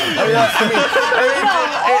over.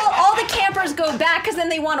 All the campers go back because then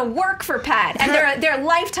they want to work for Pat, and they're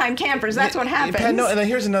lifetime campers. That's what happens. Pat, no, and then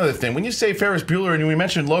here's another thing. When you say Ferris Bueller and we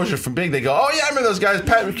mentioned Loggia from Big, they go, "Oh yeah, I remember those guys."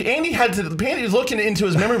 Andy's looking into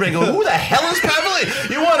his memory bank. Go, who the hell is Pat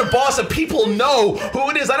Valley? You want a boss that people know who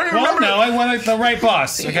it is. I don't even remember. No, I want the right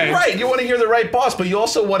boss. Okay. Right, you want to hear the right boss, but you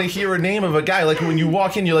also want to hear a name of a guy. Like when you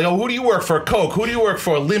walk in, you're like, "Oh, who do you work for? Coke? Who do you work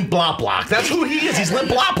for? Limp Blop Block." That's who he is. He's Limp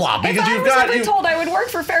Blop Block. If I was ever told I would work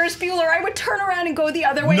for Ferris Bueller, I would turn around and go the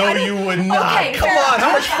other way. No, you would not. Okay, come on,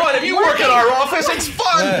 how much fun? If you work in our office, it's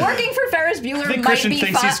fun. Working for Ferris Bueller might Christian be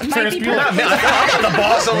thinks he's Ferris Bueller. I'm not the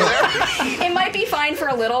boss over there. It might be fine for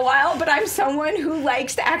a little while, but I'm someone who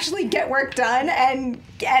likes to actually get work done and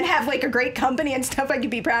have like a great company and stuff I could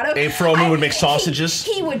be proud of. Abe Froman would make sausages.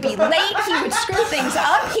 He would be late. He would screw things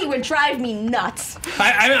up. He would drive me nuts.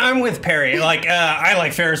 I'm with Perry. I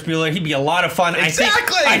like Ferris Bueller. He'd be a lot of fun.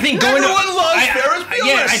 Exactly. I think everyone loves Ferris Bueller.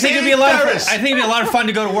 Yeah, I think it'd be a lot. I think it'd be a lot of fun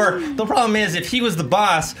to go to work. The problem is, if he was the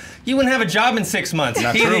boss, you wouldn't have a job in 6 months.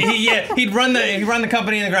 He'd run the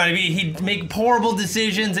company in the ground. He'd make horrible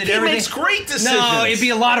decisions and everything. He makes great decisions. No, it'd be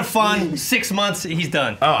a lot of fun. 6 months, he's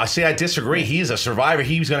done. Oh, I see. I disagree. He's a survivor.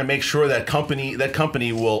 He's going to make sure that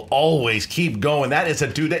company will always keep going. That is a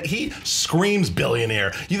dude that he screams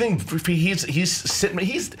billionaire. You think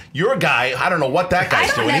he's your guy? I don't know what that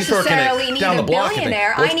guy's doing. He's working it down the block.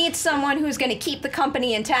 Billionaire. I need someone who's going to keep the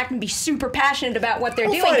company intact and be super passionate about what they're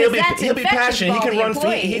doing. Fine. He'll be passionate.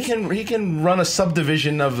 He can run a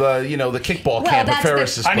subdivision of the kickball camp at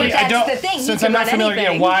Ferris's place. That's the thing. Since I'm not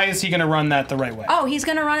familiar, why is he going to run that the right way? Oh, he's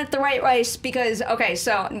going to run it the right way because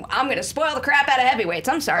so I'm going to spoil the crap out of Heavyweights.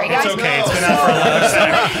 I'm sorry, guys. It's okay. It's been out for a long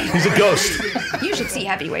time. He's a ghost. You should see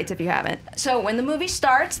Heavyweights if you haven't. So when the movie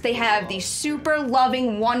starts, they have these super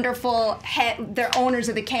loving, wonderful they're owners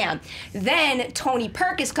of the camp. Then Tony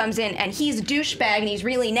Perkis comes in and he's a douchebag and he's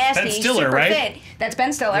really nasty. Ben He's Stiller, super right? fit. That's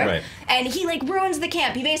Ben Stiller. Right. And he ruins the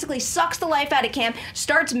camp. He basically sucks the life out of camp,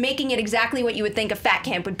 starts making it exactly what you would think a fat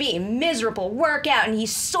camp would be. Miserable workout, and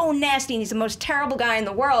he's so nasty and he's the most terrible guy in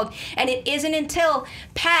the world. And it isn't until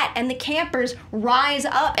Pat and the campers rise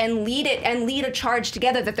up and lead a charge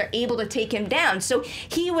together that they're able to take him down. So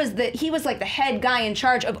he was like the head guy in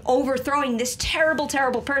charge of overthrowing this terrible,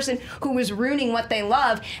 terrible person who was ruining what they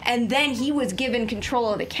love, and then he was given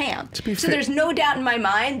control of the camp. So there's no doubt in my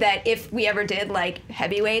mind that if we ever did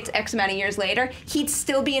Heavyweights X amount of years later, he'd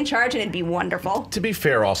still be in charge and it'd be wonderful. To be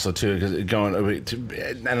fair, also too, and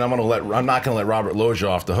I'm not going to let Robert Loggia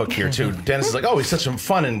off the hook here too. Dennis is like, oh, he's such a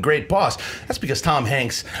fun and great boss. That's because Tom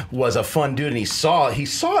Hanks was a fun dude, and he saw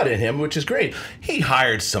it in him, which is great. He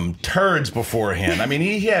hired some turds beforehand. I mean,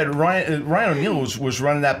 he had Ryan O'Neal was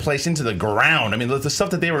running that place into the ground. I mean, the stuff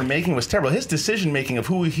that they were making was terrible. His decision making of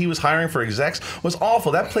who he was hiring for execs was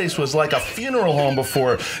awful. That place was like a funeral home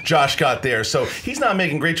before Josh got there. So he's not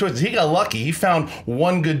making great choices. He got lucky. He found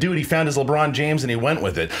one good dude. He found his LeBron James and he went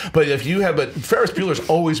with it. But Ferris Bueller's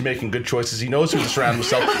always making good choices. He knows who to surround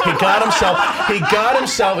himself. He got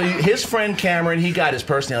himself his friend Cameron. He got his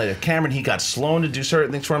personality. Cameron, he got Sloan to do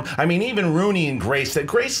certain things for him. I mean, even Rooney and Grace. That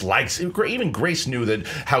Grace likes. Even Grace knew that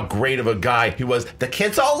how great of a guy he was. The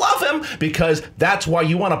kids all love him because that's why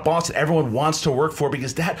you want a boss that everyone wants to work for,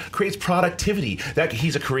 because that creates productivity. That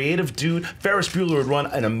he's a creative dude. Ferris Bueller would run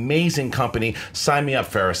an amazing company. Sign me up.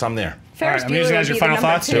 Ferris. I'm there. Ferris All right, I'm using Bueller as your would be final the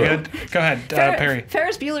number thoughts. two. You good? Go ahead, Perry.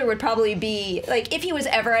 Ferris Bueller would probably be, like, if he was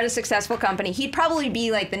ever at a successful company, he'd probably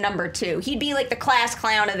be, like, the number 2. He'd be, like, the class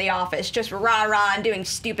clown of the office, just rah-rah and doing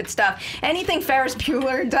stupid stuff. Anything Ferris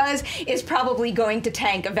Bueller does is probably going to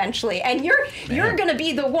tank eventually. And you're going to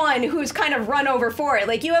be the one who's kind of run over for it.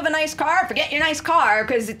 Like, you have a nice car, forget your nice car,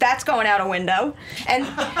 because that's going out a window. And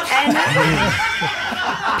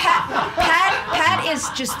Pat is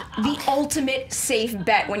just the ultimate safe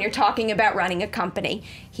bet when you're talking about running a company.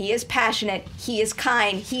 He is passionate, he is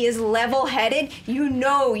kind, he is level-headed. You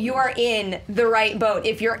know you are in the right boat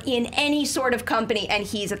if you're in any sort of company and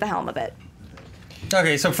he's at the helm of it.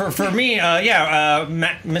 Okay, so for me, Mr.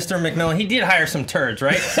 McMillan, he did hire some turds,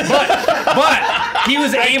 right? But he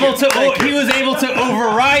was able to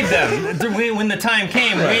override them when the time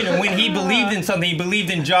came. Right? When he believed in something, he believed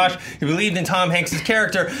in Josh, he believed in Tom Hanks'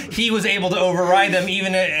 character. He was able to override them,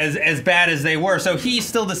 even as bad as they were. So he's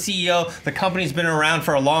still the CEO. The company's been around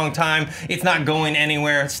for a long time. It's not going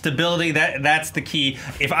anywhere. Stability, that's the key.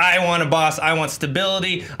 If I want a boss, I want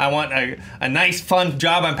stability. I want a nice, fun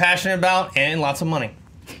job I'm passionate about, and lots of money.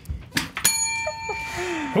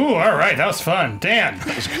 Ooh, all right, that was fun. Dan.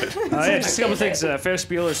 That was good. Yeah, just a couple things. Ferris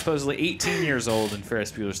Bueller is supposedly 18 years old in Ferris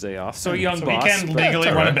Bueller's Day Off, so a young boss. He can legally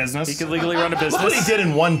run a business. He can legally run a business. Look what he did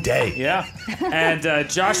in one day. Yeah. And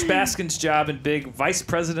Josh Baskin's job in Big, Vice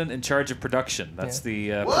President in charge of production. That's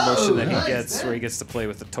the promotion that he gets, where he gets to play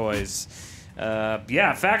with the toys.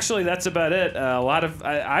 Yeah, factually, that's about it. A lot of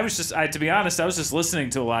to be honest, I was just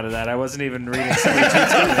listening to a lot of that. I wasn't even reading some of the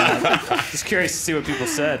tweets. Just curious to see what people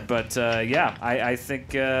said, but yeah, I think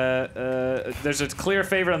there's a clear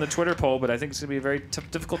favorite on the Twitter poll, but I think it's going to be a very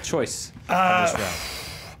difficult choice on this round.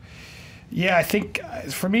 Yeah, I think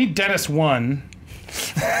for me, Dennis won.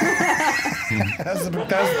 that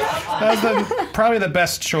was probably the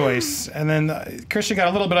best choice, and then Christian got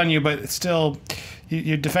a little bit on you, but still.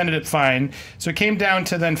 You defended it fine. So it came down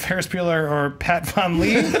to then Ferris Bueller or Pat Von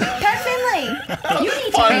Lee. Pat Finley! You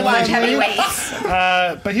need to rewatch Heavyweights.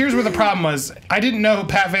 But here's where the problem was. I didn't know who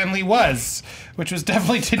Pat Van Lee was, which was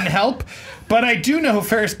definitely didn't help. But I do know who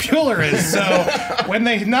Ferris Bueller is. So when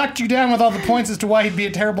they knocked you down with all the points as to why he'd be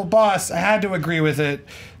a terrible boss, I had to agree with it.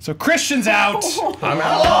 So Christian's out. I'm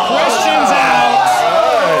out. Christian's out.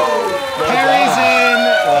 Perry's in.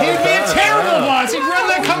 He'd be a terrible boss. He'd run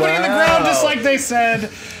that company in the ground just like they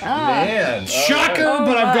said. Man. Shocker,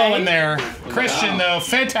 but I'm going there. Christian, though,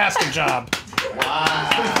 fantastic job.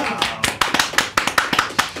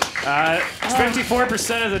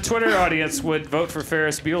 54% of the Twitter audience would vote for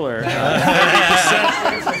Ferris Bueller.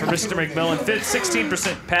 30% for Mr. McMillan.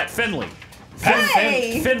 16% Pat Finley.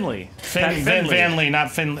 Finley. Van Lee,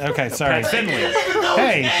 not Finley. Okay, sorry. Pat Finley.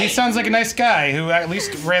 Hey, he sounds like a nice guy who at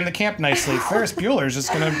least ran the camp nicely. Ferris Bueller's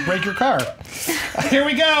just going to break your car. Here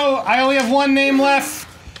we go. I only have one name left.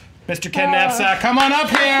 Mr. Ken Knapsack, come on up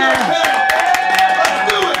here.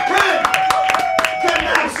 Let's do it, Ken! Ken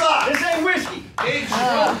Knapsack! This ain't whiskey. It's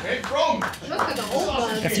rum.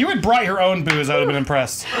 If you had brought your own booze, I would have been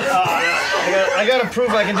impressed. I gotta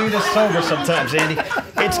prove I can do this sober sometimes, Andy.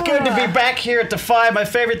 It's good to be back here at the 5. My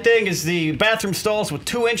favorite thing is the bathroom stalls with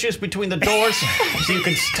 2 inches between the doors, so you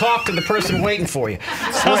can talk to the person waiting for you.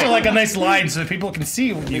 It's also like a nice line so that people can see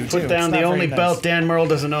you, Put down the only belt Dan Merle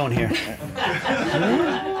doesn't own here.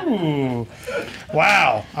 Ooh.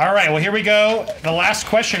 Wow. All right, well, here we go. The last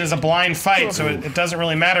question is a blind fight, so it doesn't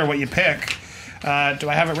really matter what you pick. Do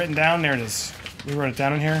I have it written down? There it is. We wrote it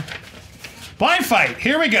down in here. Blind fight.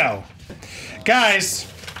 Here we go.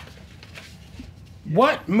 Guys,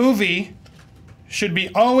 what movie should be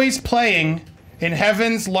always playing in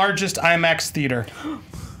heaven's largest IMAX theater?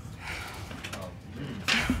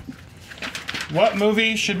 What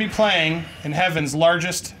movie should be playing in heaven's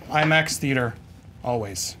largest IMAX theater?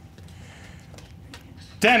 Always.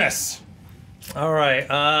 Dennis. All right.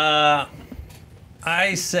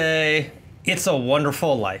 I say It's a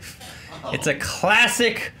Wonderful Life. It's a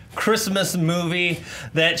classic Christmas movie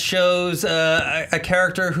that shows a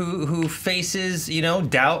character who faces,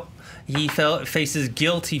 doubt. He faces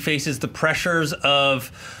guilt. He faces the pressures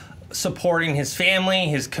of supporting his family,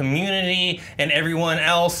 his community, and everyone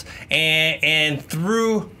else. And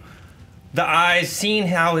through the eyes, seeing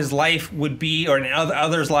how his life would be, or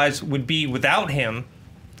others' lives would be without him,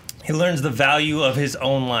 he learns the value of his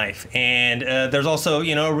own life. And there's also,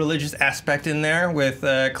 a religious aspect in there with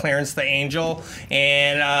Clarence the Angel.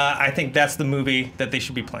 And I think that's the movie that they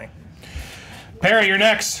should be playing. Perry, you're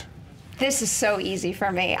next. This is so easy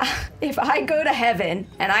for me. If I go to heaven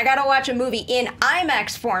and I gotta watch a movie in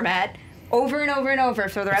IMAX format, over and over and over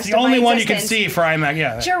for the rest It's of the my only one you can existence. see for IMAX.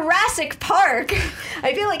 Yeah. Jurassic Park.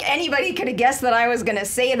 I feel like anybody could have guessed that I was going to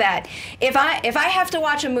say that. If I have to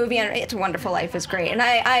watch a movie, and It's a Wonderful Life is great, and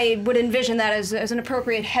I would envision that as an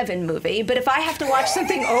appropriate heaven movie. But if I have to watch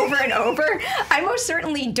something over and over, I most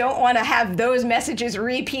certainly don't want to have those messages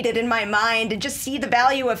repeated in my mind and just see the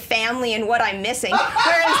value of family and what I'm missing.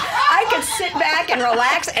 Whereas I could sit back and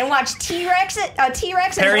relax and watch T-Rex and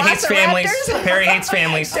Perry hates families. Velociraptors. Perry hates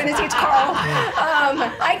families. Dennis hates Carl.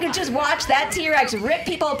 I could just watch that T-Rex rip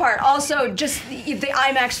people apart. Also, just the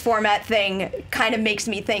IMAX format thing kind of makes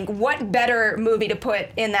me think, what better movie to put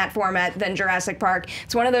in that format than Jurassic Park?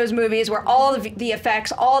 It's one of those movies where all of the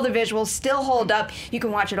effects, all the visuals still hold up. You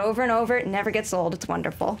can watch it over and over. It never gets old. It's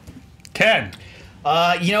wonderful. Ken.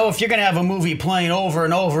 You know, if you're going to have a movie playing over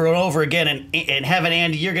and over and over again and have it,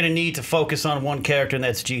 Andy, you're going to need to focus on one character, and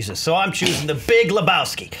that's Jesus. So I'm choosing the Big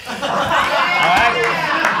Lebowski.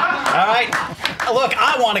 All right? Look,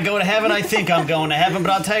 I want to go to heaven. I think I'm going to heaven,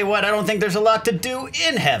 but I'll tell you what, I don't think there's a lot to do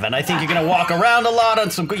in heaven. I think you're going to walk around a lot.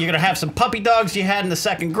 You're going to have some puppy dogs you had in the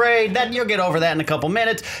 2nd grade. You'll get over that in a couple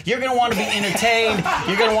minutes. You're going to want to be entertained.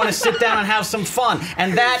 You're going to want to sit down and have some fun.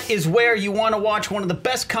 And that is where you want to watch one of the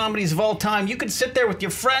best comedies of all time. You can sit there with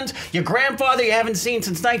your friends, your grandfather you haven't seen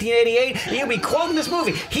since 1988, and you'll be quoting this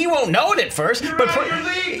movie. He won't know it at first, but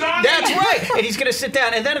that's right. And he's going to sit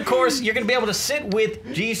down, and then of course you're going to be able to sit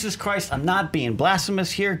with Jesus Christ. I'm not being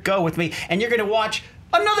blasphemous here. Go with me, and you're going to watch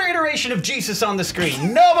another iteration of Jesus on the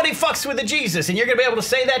screen. Nobody fucks with a Jesus, and you're gonna be able to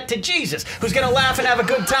say that to Jesus, who's gonna laugh and have a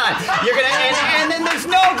good time. You're gonna, and then there's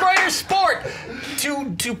no greater sport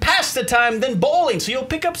to pass the time than bowling. So you'll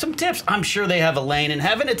pick up some tips. I'm sure they have a lane in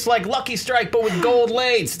heaven. It's like Lucky Strike, but with gold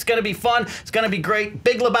lanes. It's gonna be fun. It's gonna be great.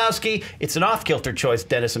 Big Lebowski. It's an off-kilter choice,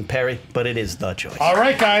 Dennis and Perry, but it is the choice. All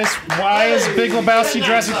right, guys. Why is Big Lebowski,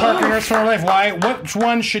 Jurassic Park, and Earth for Our Life? Which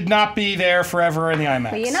one should not be there forever in the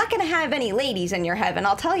IMAX? Well, you're not going to have any ladies in your heaven,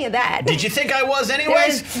 I'll tell you that. Did you think I was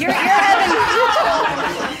anyways? You're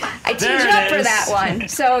having... I teed you up for that one.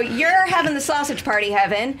 So you're having the sausage party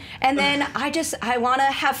heaven, and then I want to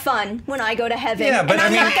have fun when I go to heaven. Yeah, but and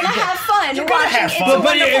I'm not going to have fun watching It's a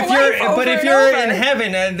But if you're over. in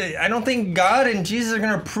heaven, I don't think God and Jesus are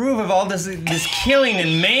going to approve of all this killing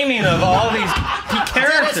and maiming of all these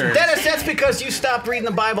characters. Dennis, that's because you stopped reading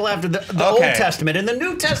the Bible after the Old Testament. In the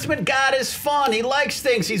New Testament, God is fun. He likes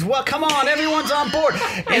things. Come on, everyone's on board.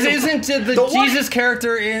 Isn't the Jesus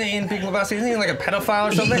character in Big Lebowski, isn't he like a pedophile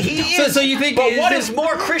or something? He is. So you think? But what is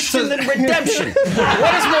more Christian than redemption?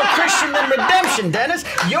 What is more Christian than redemption, Dennis?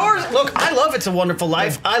 Look, I love It's a Wonderful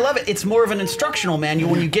Life. I love it. It's more of an instructional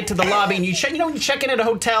manual when you get to the lobby and you check. You know, when you check in at a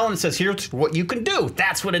hotel and it says, "Here's what you can do."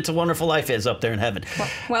 That's what It's a Wonderful Life is up there in heaven.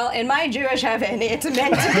 Well, in my Jewish heaven, it's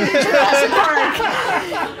meant to be Jurassic Park.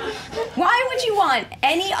 Why would you want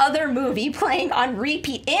any other movie playing on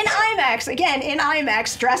repeat in IMAX? Again, in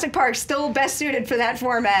IMAX, Jurassic Park still best suited for that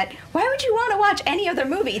format. Why would you want to watch any other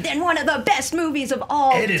movie than one of the best movies of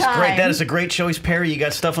all time? It is great. That is a great choice, Perry. You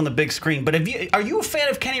got stuff on the big screen. But are you a fan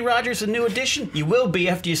of Kenny Rogers' New Edition? You will be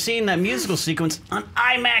after you've seen that musical sequence on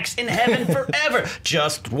IMAX in heaven forever.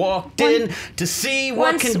 Just walked in to see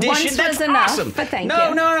what condition. Once That's was enough, awesome. but thank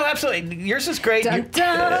you. No, absolutely. Yours is great.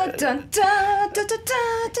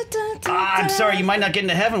 I'm sorry, you might not get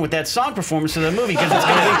into heaven with that song performance of the movie because it's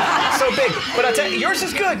going to be so big. But I'll tell you, yours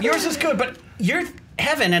is good. Yours is good. But you're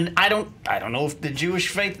heaven, and I don't know if the Jewish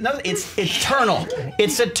faith. No, it's eternal.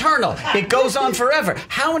 It's eternal. It goes on forever.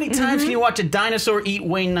 How many times can you watch a dinosaur eat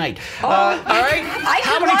Wayne Knight? All right. I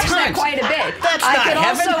could watch that quite a bit. That's I not could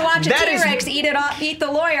heaven. also watch a That T-Rex eat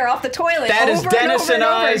the lawyer off the toilet. That is over Dennis and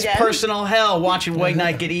I's again. personal hell, watching Wayne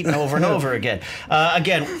Knight get eaten over and over again.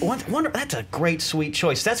 That's a great, sweet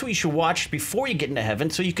choice. That's what you should watch before you get into heaven,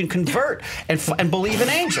 so you can convert and believe in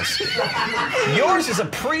angels. Yours is a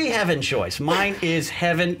pre-heaven choice. Mine is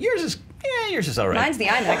heaven. Yours is all right. Mine's the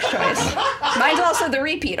IMAX choice. Mine's also the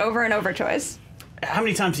repeat over and over choice. How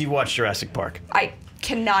many times do you watch Jurassic Park? I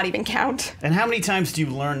cannot even count. And how many times do you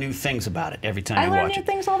learn new things about it every time you watch it? I learn new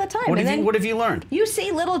things all the time. What have you learned? You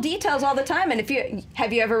see little details all the time. And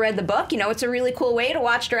have you ever read the book? You know, it's a really cool way to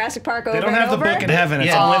watch Jurassic Park over and over. They don't have the book in heaven.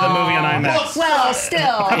 It's only the movie on IMAX. Well,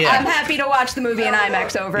 still, I'm happy to watch the movie in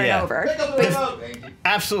IMAX over and over.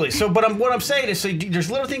 Absolutely. So, but what I'm saying is, so there's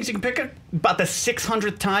little things you can pick up. About the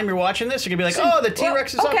 600th time you're watching this, you're gonna be like, "Oh, the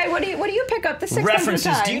T-Rex is up." Okay, what do you pick up the 600th references?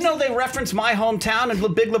 times? Do you know they reference my hometown in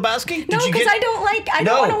Big Lebowski? No, because I don't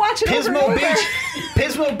want to watch it over and over.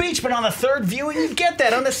 Pismo Beach. But on the third viewing, you get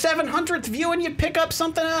that. On the 700th viewing, you pick up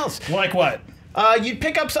something else. Like what? You'd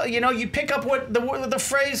pick up, you'd pick up what the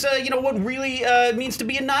phrase, what really means to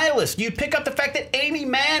be a nihilist. You'd pick up the fact that Amy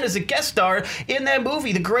Mann is a guest star in that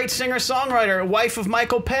movie, the great singer-songwriter, wife of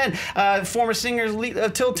Michael Penn, former singer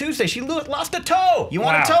Till Tuesday. She lost a toe. You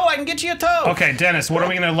want a toe? I can get you a toe. Okay, Dennis, what are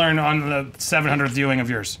we going to learn on the 700th viewing of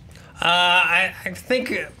yours? I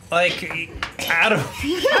think, like, out of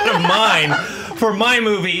mine, for my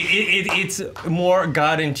movie, it's more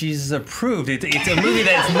God and Jesus approved. It's a movie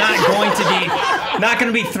that's not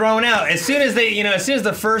going to be thrown out. As soon as as soon as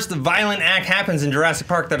the first violent act happens in Jurassic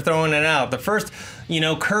Park, they're throwing it out. The first,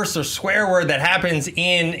 curse or swear word that happens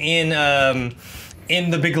in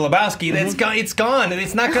The Big Lebowski, it's gone.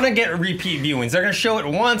 It's not going to get repeat viewings. They're going to show it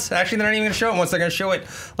once. Actually, they're not even going to show it once. They're going to show it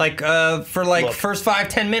for first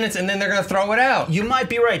 5-10 minutes, and then they're going to throw it out. You might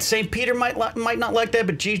be right. St. Peter might not like that,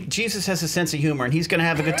 but Jesus has a sense of humor, and he's going to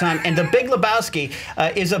have a good time. And The Big Lebowski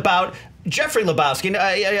is about Jeffrey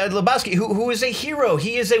Lebowski, who is a hero.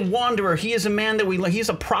 He is a wanderer. He is a man that he's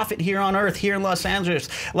a prophet here on Earth, here in Los Angeles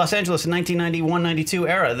in 1991-92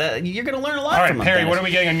 era. You're going to learn a lot from him. All right, Perry, what are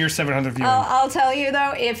we getting on your 700th viewing? I'll tell you,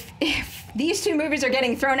 though, if these two movies are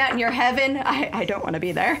getting thrown out in your heaven, I don't want to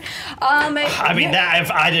be there.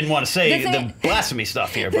 I didn't want to say the blasphemy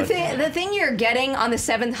stuff here, but the thing you're getting on the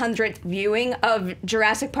 700th viewing of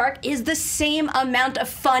Jurassic Park is the same amount of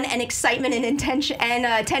fun and excitement and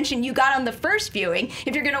attention you got on the first viewing.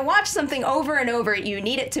 If you're going to watch something over and over, you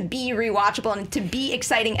need it to be rewatchable and to be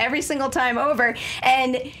exciting every single time over.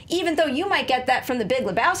 And even though you might get that from The Big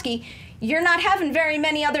Lebowski, you're not having very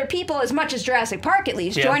many other people, as much as Jurassic Park at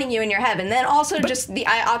least, joining you in your heaven. Then also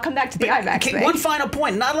I'll come back to the IMAX thing. One final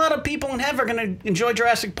point. Not a lot of people in heaven are going to enjoy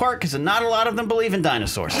Jurassic Park because not a lot of them believe in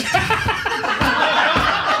dinosaurs.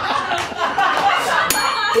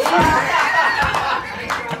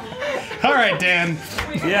 All right, Dan.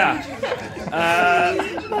 Yeah.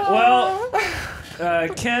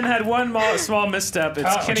 Ken had one small misstep.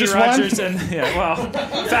 It's Kenny Rogers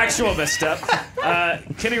factual misstep.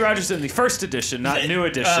 Kenny Rogers in the first edition, not new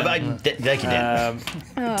edition. Thank you, Dan.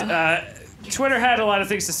 Twitter had a lot of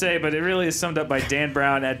things to say, but it really is summed up by Dan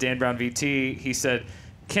Brown at Dan Brown VT. He said,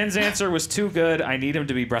 Ken's answer was too good. I need him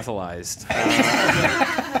to be breathalyzed.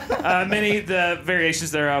 Many the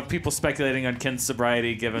variations thereof, people speculating on Ken's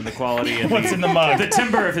sobriety given the quality and what's in the mug, the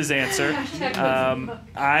timbre of his answer.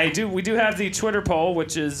 We do have the Twitter poll,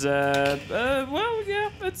 which is we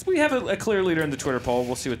have a clear leader in the Twitter poll.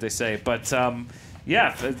 We'll see what they say, but.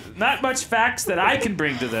 Not much facts that I can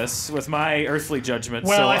bring to this with my earthly judgment.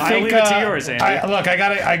 Well, so I think, I'll leave it to yours, Andy.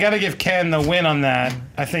 I gotta give Ken the win on that.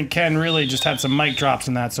 I think Ken really just had some mic drops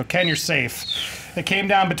in that. So Ken, you're safe. It came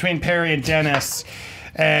down between Perry and Dennis,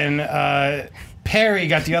 and Perry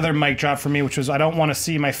got the other mic drop for me, which was I don't want to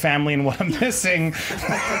see my family and what I'm missing.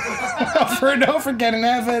 Don't forget in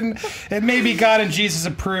heaven. It may be God and Jesus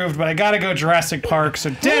approved, but I gotta go Jurassic Park.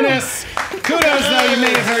 So Dennis, kudos though, you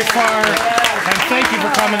made it very far. And thank you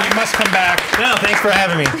for coming. You must come back. No, thanks for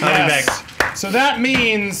having me. I'll be back. So that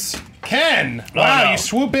means Ken. Wow, you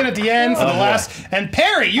swoop in at the end for the last. And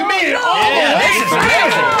Perry, you made it all the way. This is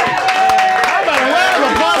amazing. How about a round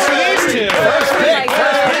of applause for these two? First pick.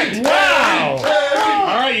 Wow.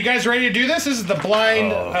 All right, you guys ready to do this? This is the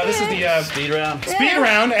blind. This is the speed round. Speed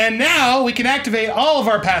round, and now we can activate all of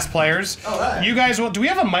our past players. You guys will. Do we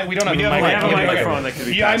have a mic? We don't have a mic. We have a microphone that can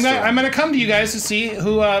be passed. I'm going to come to you guys to see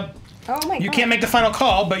who. You can't make the final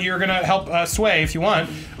call, but you're going to help sway, if you want,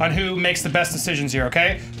 on who makes the best decisions here,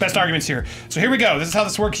 okay? Best arguments here. So here we go. This is how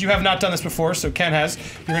this works. You have not done this before, so Ken has.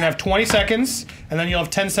 You're going to have 20 seconds, and then you'll have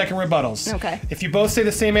 10-second rebuttals. Okay. If you both say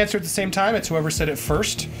the same answer at the same time, it's whoever said it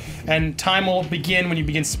first. And time will begin when you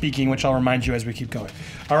begin speaking, which I'll remind you as we keep going.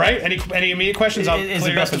 All right? Any immediate questions? Is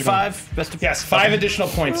it best of five? Yes, 5 additional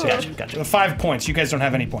points here. Gotcha. 5 points. You guys don't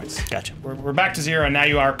have any points. Gotcha. We're back to 0, and now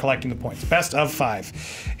you are collecting the points. Best of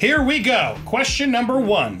 5. Here we go. Question number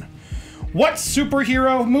 1. What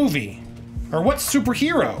superhero movie, or what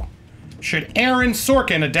superhero, should Aaron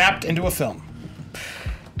Sorkin adapt into a film?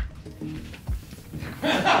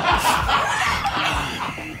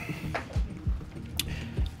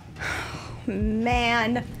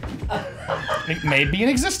 Man. It may be an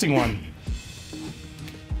existing one.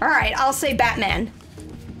 All right, I'll say Batman.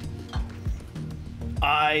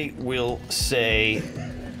 I will say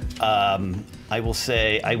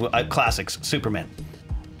classics. Superman.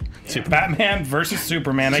 Batman versus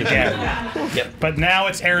Superman again. Yep. But now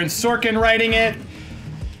it's Aaron Sorkin writing it.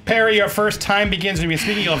 Perry, your first time begins when you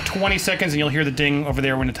speaking. You'll have 20 seconds, and you'll hear the ding over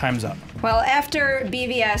there when the time's up. Well, after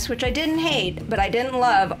BVS, which I didn't hate, but I didn't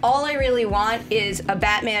love, all I really want is a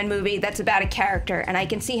Batman movie that's about a character, and I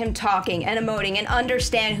can see him talking and emoting and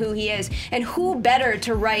understand who he is. And who better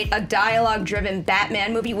to write a dialogue-driven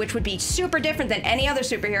Batman movie, which would be super different than any other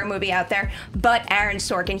superhero movie out there, but Aaron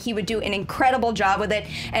Sorkin. He would do an incredible job with it,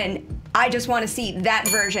 and I just want to see that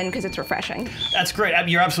version because it's refreshing. That's great.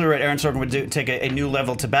 You're absolutely right. Aaron Sorkin would take a new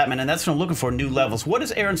level to Batman, and that's what I'm looking for, new levels. What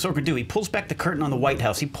does Aaron Sorkin do? He pulls back the curtain on the White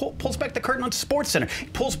House. He pulls back the curtain on SportsCenter. He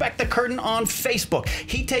pulls back the curtain on Facebook.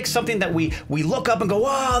 He takes something that we look up and go,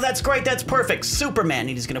 wow, that's great, that's perfect. Superman. And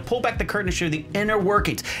he's going to pull back the curtain and show you the inner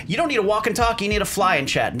workings. You don't need a walk and talk, you need a fly and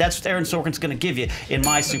chat. And that's what Aaron Sorkin's going to give you in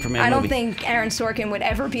my Superman movie. I don't think Aaron Sorkin would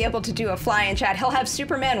ever be able to do a fly and chat. He'll have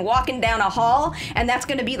Superman walking down a hall, and that's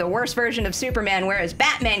going to be the worst version of Superman, whereas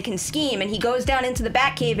Batman can scheme, and he goes down into the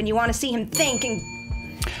Batcave, and you want to see him think and...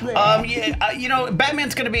 you know,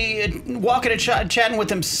 Batman's going to be walking and chatting with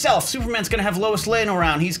himself. Superman's going to have Lois Lane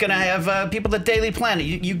around. He's going to have people at Daily Planet.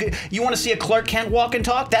 You want to see a Clark Kent walk and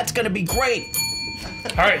talk? That's going to be great.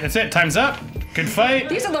 All right, that's it. Time's up. Good fight.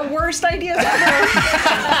 These are the worst ideas ever.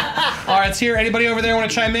 All right, let's hear. Anybody over there want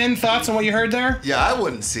to chime in? Thoughts on what you heard there? Yeah, I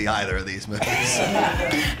wouldn't see either of these movies.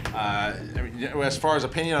 I mean, as far as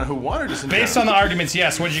opinion on who won, or just in Based on the arguments,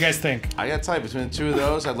 yes. What did you guys think? I got to tell you, between the two of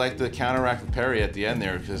those, I'd like to counteract with Perry at the end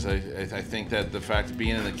there, because I think that the fact of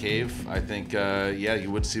being in the cave, I think, yeah,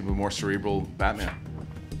 you would see a more cerebral Batman.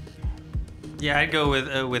 Yeah, I'd go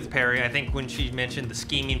with Perry. I think when she mentioned the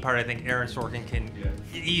scheming part, I think Aaron Sorkin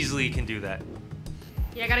easily can do that.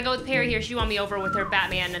 Yeah, I gotta go with Perry here. She won me over with her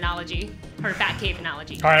Batman analogy, her Batcave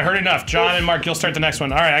analogy. All right, I heard enough. John and Mark, you'll start the next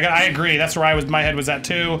one. All right, I agree. That's where my head was at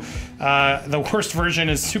too. The worst version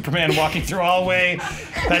is Superman walking through a hallway.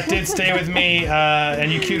 That did stay with me,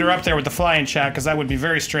 and you queued her up there with the flying chat because that would be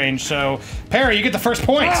very strange. So, Perry, you get the first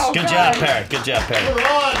points. Oh, Good job, Perry. Good job, Perry.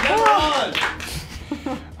 Never on.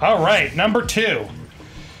 All right, number 2.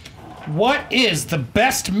 What is the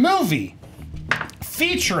best movie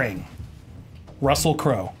featuring Russell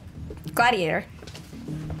Crowe? Gladiator.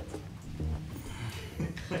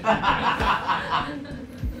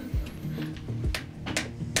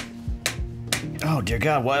 Oh, dear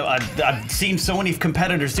God. Well, I've seen so many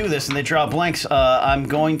competitors do this, and they draw blanks. I'm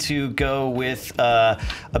going to go with A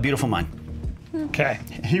Beautiful Mind. Okay.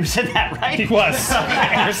 You said that, right? He was.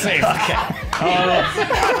 You're safe. Okay.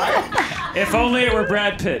 If only it were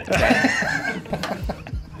Brad Pitt.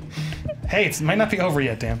 Hey, it might not be over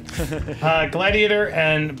yet, Dan. Gladiator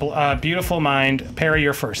and Beautiful Mind. Perry,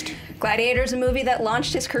 you're first. Gladiator is a movie that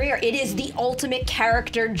launched his career. It is the ultimate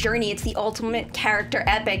character journey. It's the ultimate character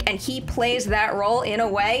epic, and he plays that role in a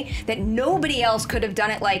way that nobody else could have done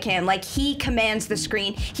it like him. Like, he commands the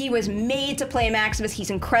screen. He was made to play Maximus. He's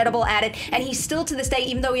incredible at it, and he's still, to this day,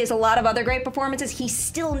 even though he has a lot of other great performances, he's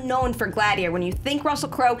still known for Gladiator. When you think Russell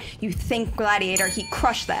Crowe, you think Gladiator. He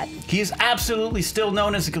crushed that. He is absolutely still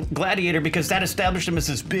known as a Gladiator because that established him as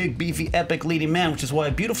this big, beefy, epic leading man, which is why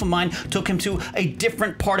A Beautiful Mind took him to a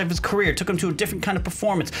different part of his career, took him to a different kind of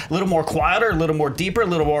performance, a little more quieter, a little more deeper, a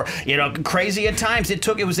little more, crazy at times. It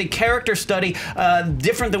was a character study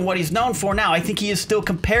different than what he's known for now. I think he is still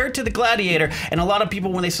compared to the Gladiator, and a lot of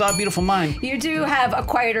people, when they saw A Beautiful Mind... You do have a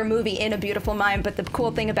quieter movie in A Beautiful Mind, but the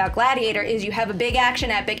cool thing about Gladiator is you have a big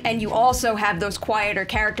action epic, and you also have those quieter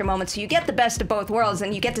character moments, so you get the best of both worlds,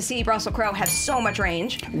 and you get to see Russell Crowe have so much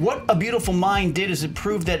range. What A Beautiful Mind did is it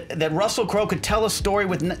proved that Russell Crowe could tell a story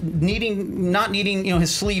with not needing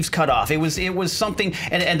his sleeves cut off. It was something,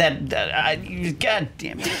 and that God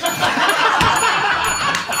damn it. Is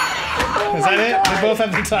that it? We both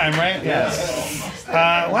have the time, right? Yes.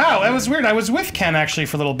 Wow, that was weird. I was with Ken actually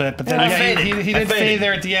for a little bit, but then he did fade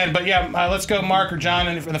there at the end. But yeah, let's go Mark or John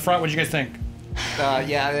in the front. What did you guys think?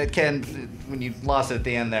 Yeah, Ken, when you lost it at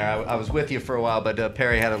the end there, I was with you for a while, but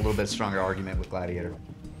Perry had a little bit stronger argument with Gladiator.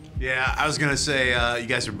 Yeah, I was gonna say you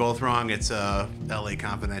guys are both wrong. It's L.A.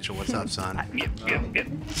 Confidential. What's up, son? Yep.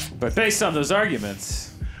 But based on those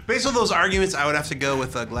arguments, I would have to go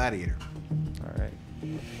with Gladiator. All right.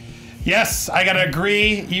 Yes, I gotta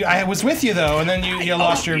agree. I was with you though, and then you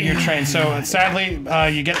lost your train. So sadly,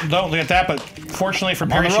 you don't get that. But fortunately for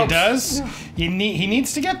Perry, she does. He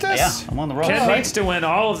needs to get this. Yeah, I'm on the ropes. Ken needs to win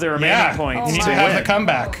all of the remaining points. He needs to have the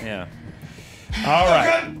comeback. Yeah. All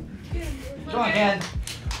right. Come on, Ken.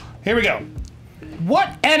 Here we go.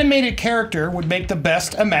 What animated character would make the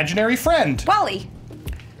best imaginary friend? Wally.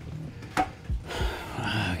 Oh,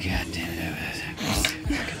 God damn it.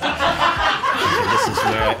 This is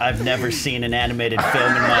swear I've never seen an animated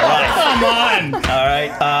film in my life. Come on! All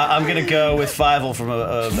right, I'm gonna go with Fievel from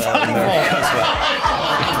American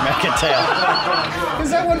Tail. Is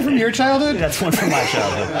that one from your childhood? That's one from my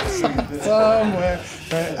childhood. Somewhere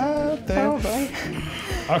out there.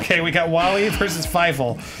 Okay, we got Wally versus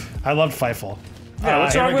Fievel. I loved Fievel. Yeah,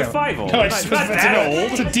 what's here wrong we with go. Fievel? No, it's Not that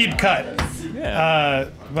old. It's a deep cut. Yeah.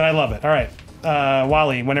 But I love it. All right.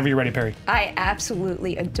 Wally, whenever you're ready, Perry. I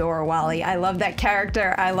absolutely adore Wally. I love that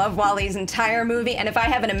character. I love Wally's entire movie. And if I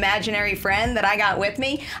have an imaginary friend that I got with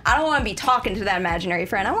me, I don't want to be talking to that imaginary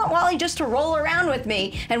friend. I want Wally just to roll around with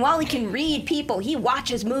me. And Wally can read people. He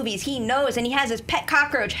watches movies. He knows. And he has his pet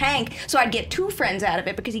cockroach, Hank. So I'd get 2 friends out of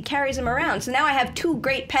it because he carries them around. So now I have 2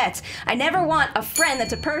 great pets. I never want a friend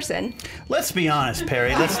that's a person. Let's be honest,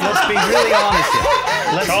 Perry. Let's be really honest here.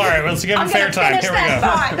 All right, let's give him fair time. Here we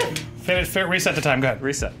go. Finish, reset the time. Go ahead.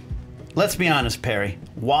 Reset. Let's be honest, Perry.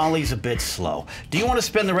 Wally's a bit slow. Do you want to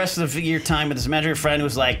spend the rest of your time with this imaginary friend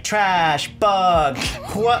who's like, trash, bug,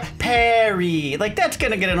 what, Perry? Like, that's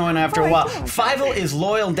gonna get annoying after a while. Fievel is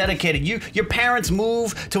loyal and dedicated. Your parents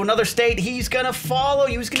move to another state, he's gonna follow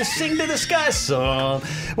you. He's gonna sing to the sky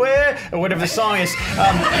somewhere, or whatever the song is. He's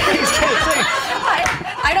gonna sing.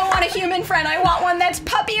 I don't want a human friend. I want one that's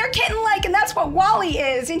puppy or kitten-like, and that's what Wally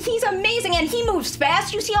is. And he's amazing, and he moves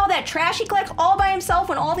fast. You see all that trash he collects all by himself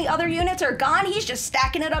when all the other units are gone? He's just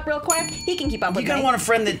stacking it up real quick. He can keep up with me. You're gonna want a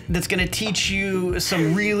friend that's gonna teach you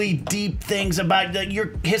some really deep things about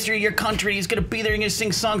your history of your country. He's gonna be there and gonna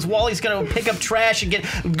sing songs. Wally's gonna pick up trash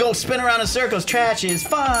and go spin around in circles. Trash is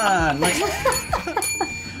fun. Like,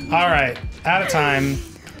 all right, out of time.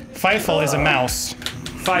 Fievel is a mouse.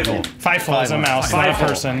 Fievel. Fievel is a mouse, not a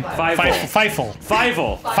person. Fievel.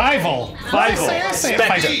 Say it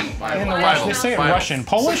in the Russian. They say it in Russian.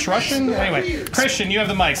 Polish? Russian? Anyway, Christian, you have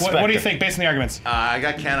the mic. What do you think based on the arguments? I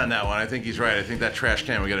got Ken on that one. I think he's right. I think that trash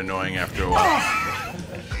can would get annoying after a while.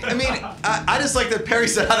 I mean, I just like that Perry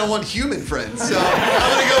said I don't want human friends, so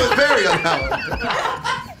I'm gonna go with Perry on that one.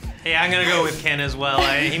 Hey, I'm gonna go with Ken as well.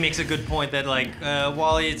 He makes a good point that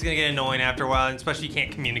Wally, it's gonna get annoying after a while, and especially you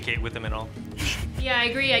can't communicate with him at all. Yeah, I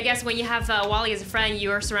agree. I guess when you have Wally as a friend,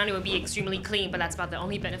 your surrounding will be extremely clean, but that's about the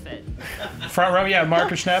only benefit. Front row, yeah,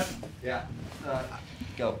 Mark or Schnepp? Yeah.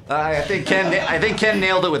 Go. I think Ken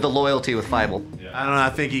nailed it with the loyalty with Fievel. Yeah. I don't know.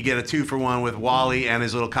 I think you get a 2-for-1 with Wally and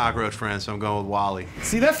his little cockroach friend, so I'm going with Wally.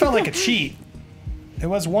 See, that felt like a cheat. It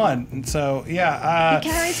was 1, and so yeah. He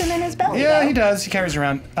carries him in his belly. Yeah, though. he does. He carries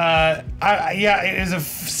around. Yeah, it is a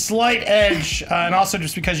slight edge, and also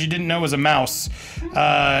just because you didn't know it was a mouse,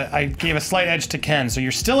 I gave a slight edge to Ken. So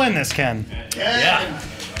you're still in this, Ken. Yeah.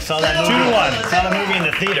 Saw that movie. 2-1. Saw the movie in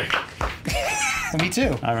the theater. Me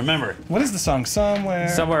too. I remember. What is the song?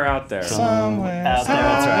 Somewhere out there. Somewhere out there.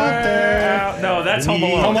 That's right. Out there. No, that's Home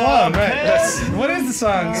Alone. Home Alone, right? What is the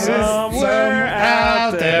song? Somewhere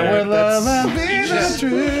out there where love will be the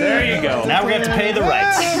truth. There you go. Now we're going to have to pay the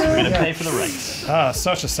rights. We're going to pay for the rights. Oh,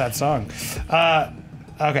 such a sad song.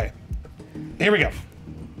 Okay. Here we go.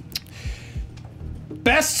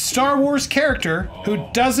 Best Star Wars character who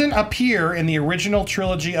doesn't appear in the original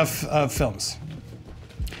trilogy of films.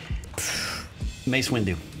 Mace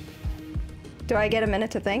Windu. Do I get a minute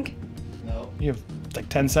to think? No. You have like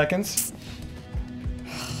 10 seconds.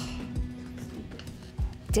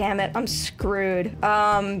 Damn it, I'm screwed.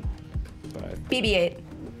 BB-8.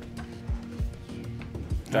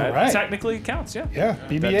 That right. technically counts, yeah. Yeah,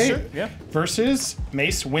 That's BB-8 true, yeah. versus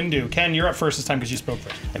Mace Windu. Ken, you're up first this time because you spoke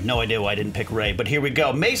first. I have no idea why I didn't pick Rey, but here we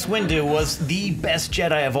go. Mace Windu was the best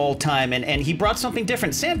Jedi of all time, and he brought something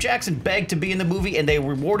different. Sam Jackson begged to be in the movie, and they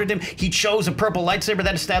rewarded him. He chose a purple lightsaber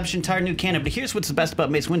that established an entire new canon. But here's what's the best about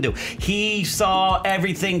Mace Windu. He saw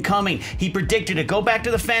everything coming. He predicted it. Go back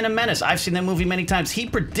to The Phantom Menace. I've seen that movie many times. He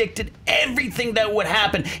predicted everything that would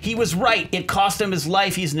happen. He was right. It cost him his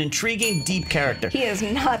life. He's an intriguing, deep character. He is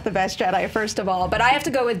not the best Jedi, first of all, but I have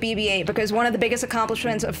to go with BB-8 because one of the biggest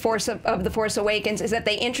accomplishments of The Force Awakens is that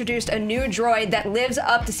they introduced a new droid that lives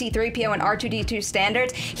up to C-3PO and R2-D2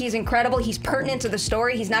 standards. He's incredible. He's pertinent to the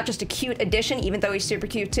story. He's not just a cute addition, even though he's super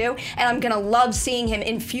cute too. And I'm gonna love seeing him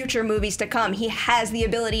in future movies to come. He has the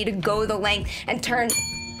ability to go the length and turn.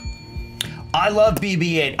 I love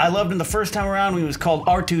BB-8. I loved him the first time around when he was called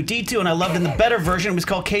R2-D2, and I loved in the better version it was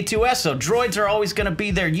called K2S. So droids are always going to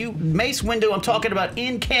be there. Mace Windu, I'm talking about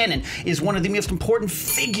in canon, is one of the most important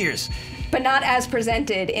figures. But not as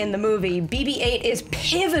presented in the movie. BB-8 is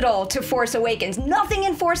pivotal to Force Awakens. Nothing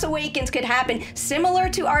in Force Awakens could happen similar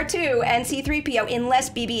to R2 and C-3PO unless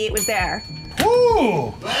BB-8 was there.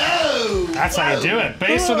 Woo! That's how you do it.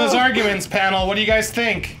 Based on those arguments, panel, what do you guys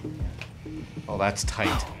think? Oh, that's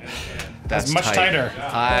tight. That's much tighter.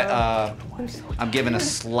 I'm giving a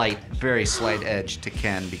very slight edge to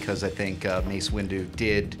Ken because I think Mace Windu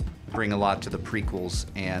did bring a lot to the prequels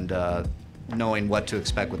and knowing what to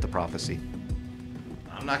expect with the prophecy.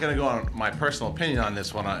 I'm not going to go on my personal opinion on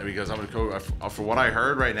this one because I'm going to go for what I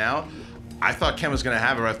heard right now. I thought Ken was going to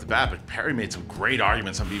have it right off the bat, but Perry made some great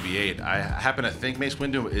arguments on BB-8. I happen to think Mace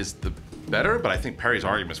Windu is the better, but I think Perry's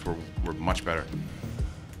arguments were much better.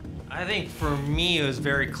 I think for me it was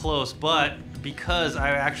very close, but because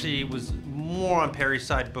I actually was more on Perry's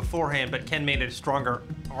side beforehand, but Ken made a stronger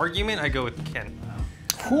argument, I go with Ken.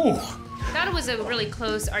 Cool. I thought it was a really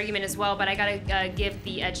close argument as well, but I gotta give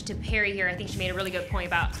the edge to Perry here. I think she made a really good point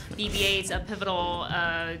about BB-8's a pivotal.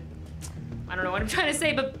 I don't know what I'm trying to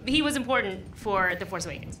say, but he was important for The Force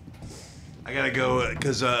Awakens. I gotta go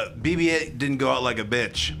because BB-8 didn't go out like a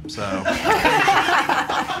bitch. So.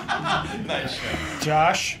 Nice.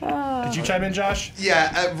 Josh, did you chime in, Josh?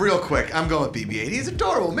 Yeah, real quick. I'm going with BB-8. He's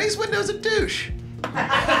adorable. Mace Windu's a douche.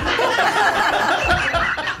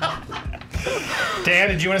 Dan,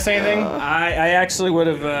 did you want to say anything? I actually would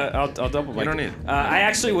have. I'll double. You don't need it. I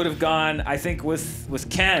actually would have gone. I think with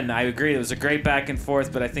Ken, I agree. It was a great back and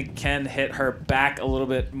forth, but I think Ken hit her back a little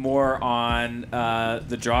bit more on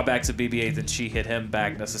the drawbacks of BB-8 than she hit him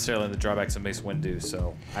back necessarily on the drawbacks of Mace Windu.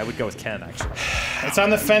 So I would go with Ken actually. It's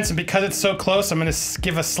on the fence, and because it's so close, I'm going to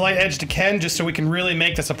give a slight edge to Ken just so we can really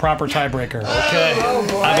make this a proper tiebreaker. Okay.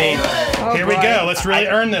 I mean, here we go. Let's really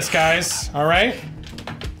earn this, guys. All right.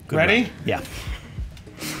 Ready? Yeah.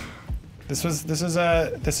 This is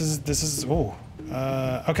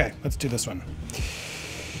okay, let's do this one.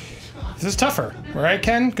 This is tougher, all right,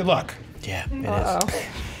 Ken? Good luck. Yeah, it is.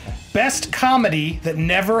 Best comedy that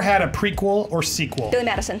never had a prequel or sequel. Billy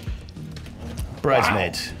Madison.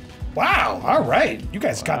 Bridesmaids. Wow, all right. You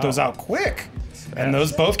guys got those out quick. And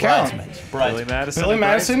those both count. Billy Madison. Billy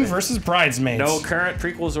Madison versus Bridesmaids. No current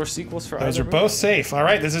prequels or sequels for those either are both safe. All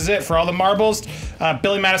right, this is it for all the marbles.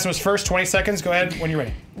 Billy Madison was first. 20 seconds. Go ahead when you're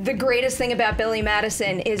ready. The greatest thing about Billy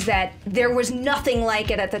Madison is that there was nothing like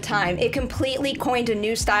it at the time. It completely coined a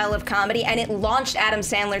new style of comedy, and it launched Adam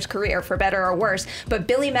Sandler's career, for better or worse. But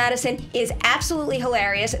Billy Madison is absolutely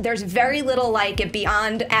hilarious. There's very little like it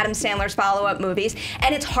beyond Adam Sandler's follow-up movies,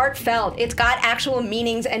 and it's heartfelt. It's got actual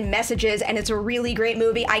meanings and messages, and it's a really great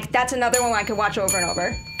movie. That's another one I could watch over and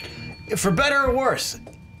over. For better or worse?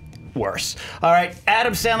 Worse. All right,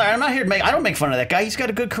 Adam Sandler. I'm not here to I don't make fun of that guy. He's got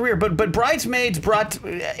a good career. But Bridesmaids brought to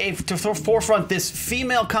the forefront this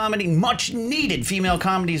female comedy, much needed female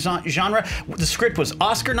comedy genre. The script was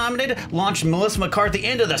Oscar nominated, launched Melissa McCarthy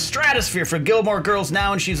into the stratosphere for Gilmore Girls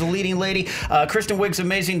now, and she's a leading lady. Kristen Wiig's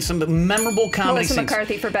amazing. Some memorable comedy Melissa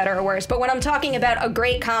McCarthy, for better or worse. But when I'm talking about a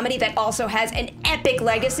great comedy that also has an epic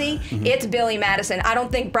legacy, it's Billy Madison. I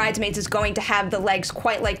don't think Bridesmaids is going to have the legs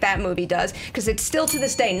quite like that movie does, because it's still to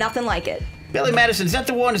this day nothing like it. Billy Madison, is that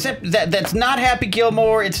the one? Is that's not Happy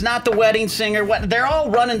Gilmore? It's not The Wedding Singer. They're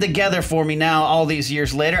all running together for me now, all these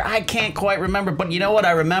years later. I can't quite remember, but you know what?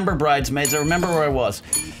 I remember Bridesmaids. I remember where I was.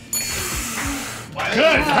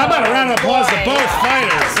 Good. How about a round of applause to both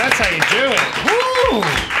fighters? That's how you do it. Woo!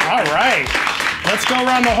 All right. Let's go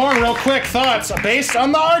around the horn real quick. Thoughts based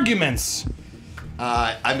on the arguments.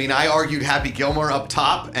 I mean, I argued Happy Gilmore up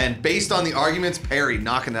top, and based on the arguments, Perry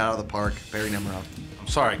knocking it out of the park. Perry number up. I'm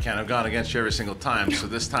sorry, Ken. I've gone against you every single time, so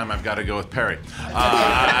this time I've got to go with Perry.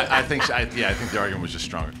 I think the argument was just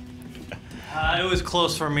stronger. It was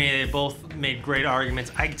close for me. They both made great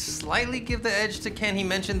arguments. I'd slightly give the edge to Ken. He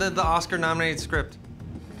mentioned the Oscar-nominated script.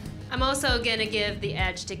 I'm also gonna give the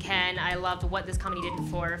edge to Ken. I loved what this comedy did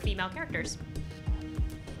for female characters.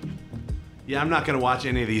 Yeah, I'm not going to watch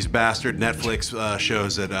any of these bastard Netflix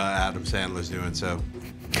shows that Adam Sandler's doing, so.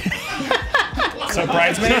 So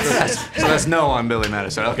Bridesmaids? So that's no on Billy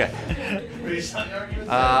Madison. Okay.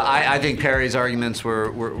 I think Perry's arguments were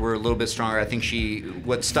a little bit stronger. I think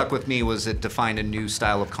what stuck with me was it defined a new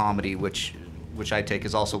style of comedy, which I take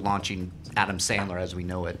is also launching Adam Sandler as we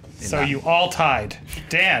know it. So you all tied.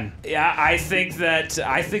 Dan. Yeah, I think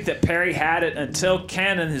that Perry had it until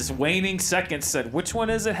Ken in his waning seconds said, which one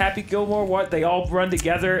is it? Happy Gilmore? What? They all run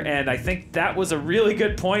together, and I think that was a really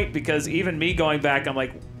good point, because even me going back, I'm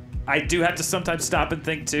like, I do have to sometimes stop and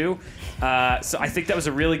think too. So I think that was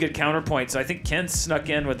a really good counterpoint. So I think Ken snuck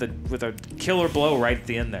in with a killer blow right at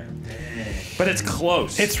the end there. But it's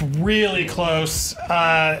close. It's really close.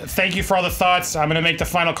 Thank you for all the thoughts. I'm going to make the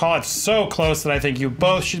final call. It's so close that I think you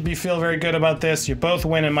both should feel very good about this. You both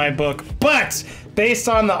win in my book. But based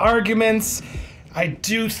on the arguments, I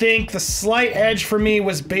do think the slight edge for me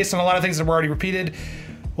was based on a lot of things that were already repeated.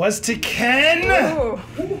 Was to Ken.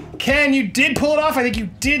 Ken, you did pull it off. I think you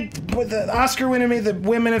did with the Oscar winner, the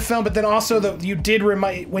women in film, but then also you did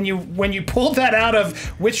remind when you pulled that out of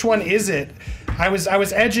which one is it. I was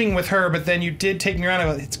edging with her, but then you did take me around. I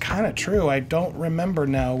go, it's kind of true. I don't remember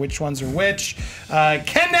now which ones are which.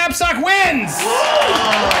 Ken Knapsack wins.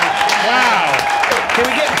 Wow. Can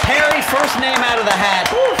we get Perry first name out of the hat?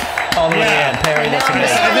 All the way in. Perry, that's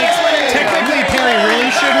amazing. I think technically Perry really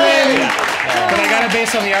should win, but I got it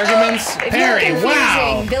based on the arguments. If Perry, you're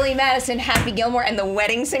wow. confusing Billy Madison, Happy Gilmore, and The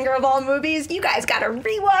Wedding Singer of all movies, you guys gotta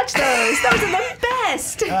rewatch those. Those are the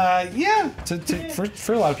best. Yeah,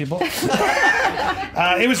 for a lot of people.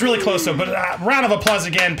 It was really close though, but round of applause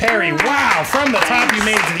again. Perry, wow, from the top you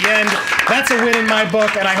made it to the end. That's a win in my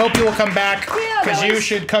book, and I hope you will come back because you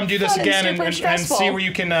should come do this again and see where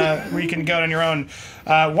you can go on your own.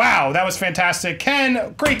 Wow, that was fantastic.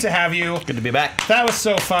 Ken, great to have you. Good to be back. That was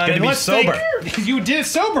so fun. Good to be sober. You did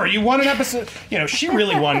sober. You won an episode. You know, she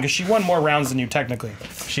really won because she won more rounds than you technically.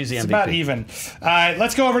 She's the MVP. It's about even.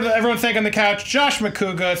 Let's go over to everyone think on the couch. Josh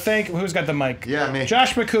McCouga, who's got the mic? Yeah, me.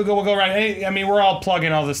 Josh McCouga, we'll go around. I mean, we're all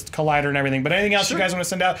plugging all this Collider and everything, but anything else you guys want to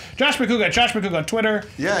send out? Josh McCouga on Twitter.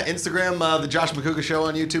 Yeah, Instagram, the Josh McCouga Show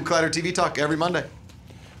on YouTube, Collider TV Talk every Monday.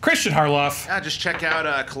 Christian Harloff. Yeah, just check out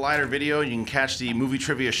Collider Video. You can catch the Movie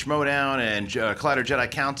Trivia Schmodown and Collider Jedi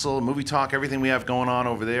Council, Movie Talk, everything we have going on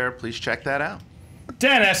over there. Please check that out.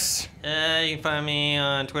 Dennis. You can find me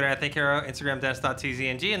on Twitter at ThinkHero, Instagram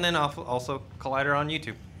Dennis.tzng, and then also Collider on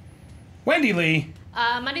YouTube. Wendy Lee.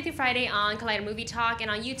 Monday through Friday on Collider Movie Talk and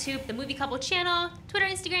on YouTube, the Movie Couple channel, Twitter,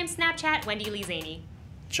 Instagram, Snapchat, Wendy Lee Zaney.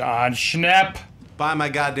 John Schnepp. Buy my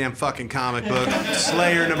goddamn fucking comic book.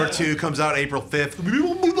 Slayer #2 comes out April 5th.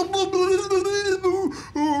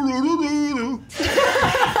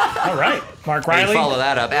 All right. Mark Riley. Follow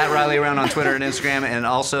that up at Riley Around on Twitter and Instagram, and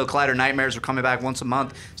also Collider Nightmares are coming back once a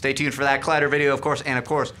month. Stay tuned for that Collider Video, of course, and of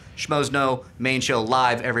course Schmoes Know main show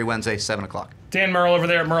live every Wednesday, 7 o'clock. Dan Merle over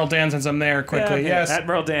there at Merle Dan, since I'm there quickly. Yeah, yes. At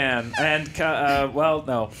Merle Dan. And,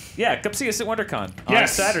 yeah, come see us at WonderCon on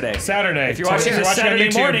Saturday. Saturday. If you're watching this Saturday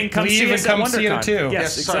on YouTube, morning, come see us at come see it WonderCon. too.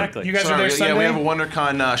 Yes, exactly. You guys are there Sunday? Yeah, we have a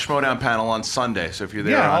WonderCon Schmodown panel on Sunday, so if you're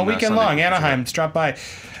there yeah, all on, weekend Sunday, long. Anaheim, just drop by.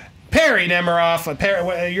 Perry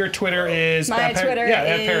Nemiroff. Your Twitter is... My Twitter is...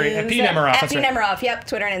 Perry. At P. Nemiroff. At P. Nemiroff, yep,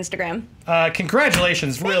 Twitter and Instagram.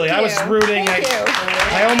 Congratulations, really. Thank I was you. rooting.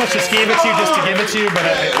 I almost just gave it to you just to give it to you, but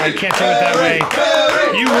I can't do it that way.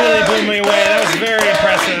 You really blew me away. That was very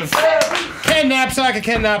impressive.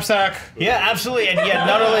 Ken Knapsack. Yeah, absolutely. And yeah,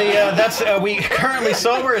 not only that's we currently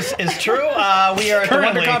sober is true. We are at the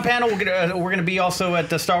WonderCon panel. We're gonna be also at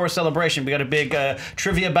the Star Wars Celebration. We got a big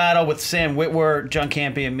trivia battle with Sam Witwer, John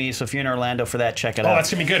Campy, and me. So if you're in Orlando for that, check it out. Oh,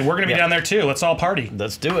 that's gonna be good. We're gonna be down there too. Let's all party.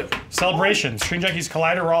 Let's do it. Celebration. Screen Junkies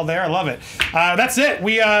Collider. We're all there. I love it. That's it.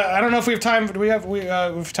 We I don't know if we have time. Do we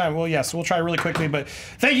have time? Well, yes. We'll try really quickly. But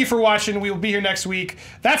thank you for watching. We will be here next week.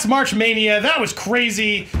 That's March Mania. That was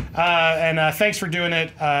crazy. And thanks for doing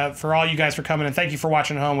it. For all you guys for coming, and thank you for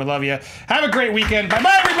watching at home. We love you. Have a great weekend. Bye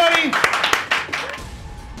bye, everybody.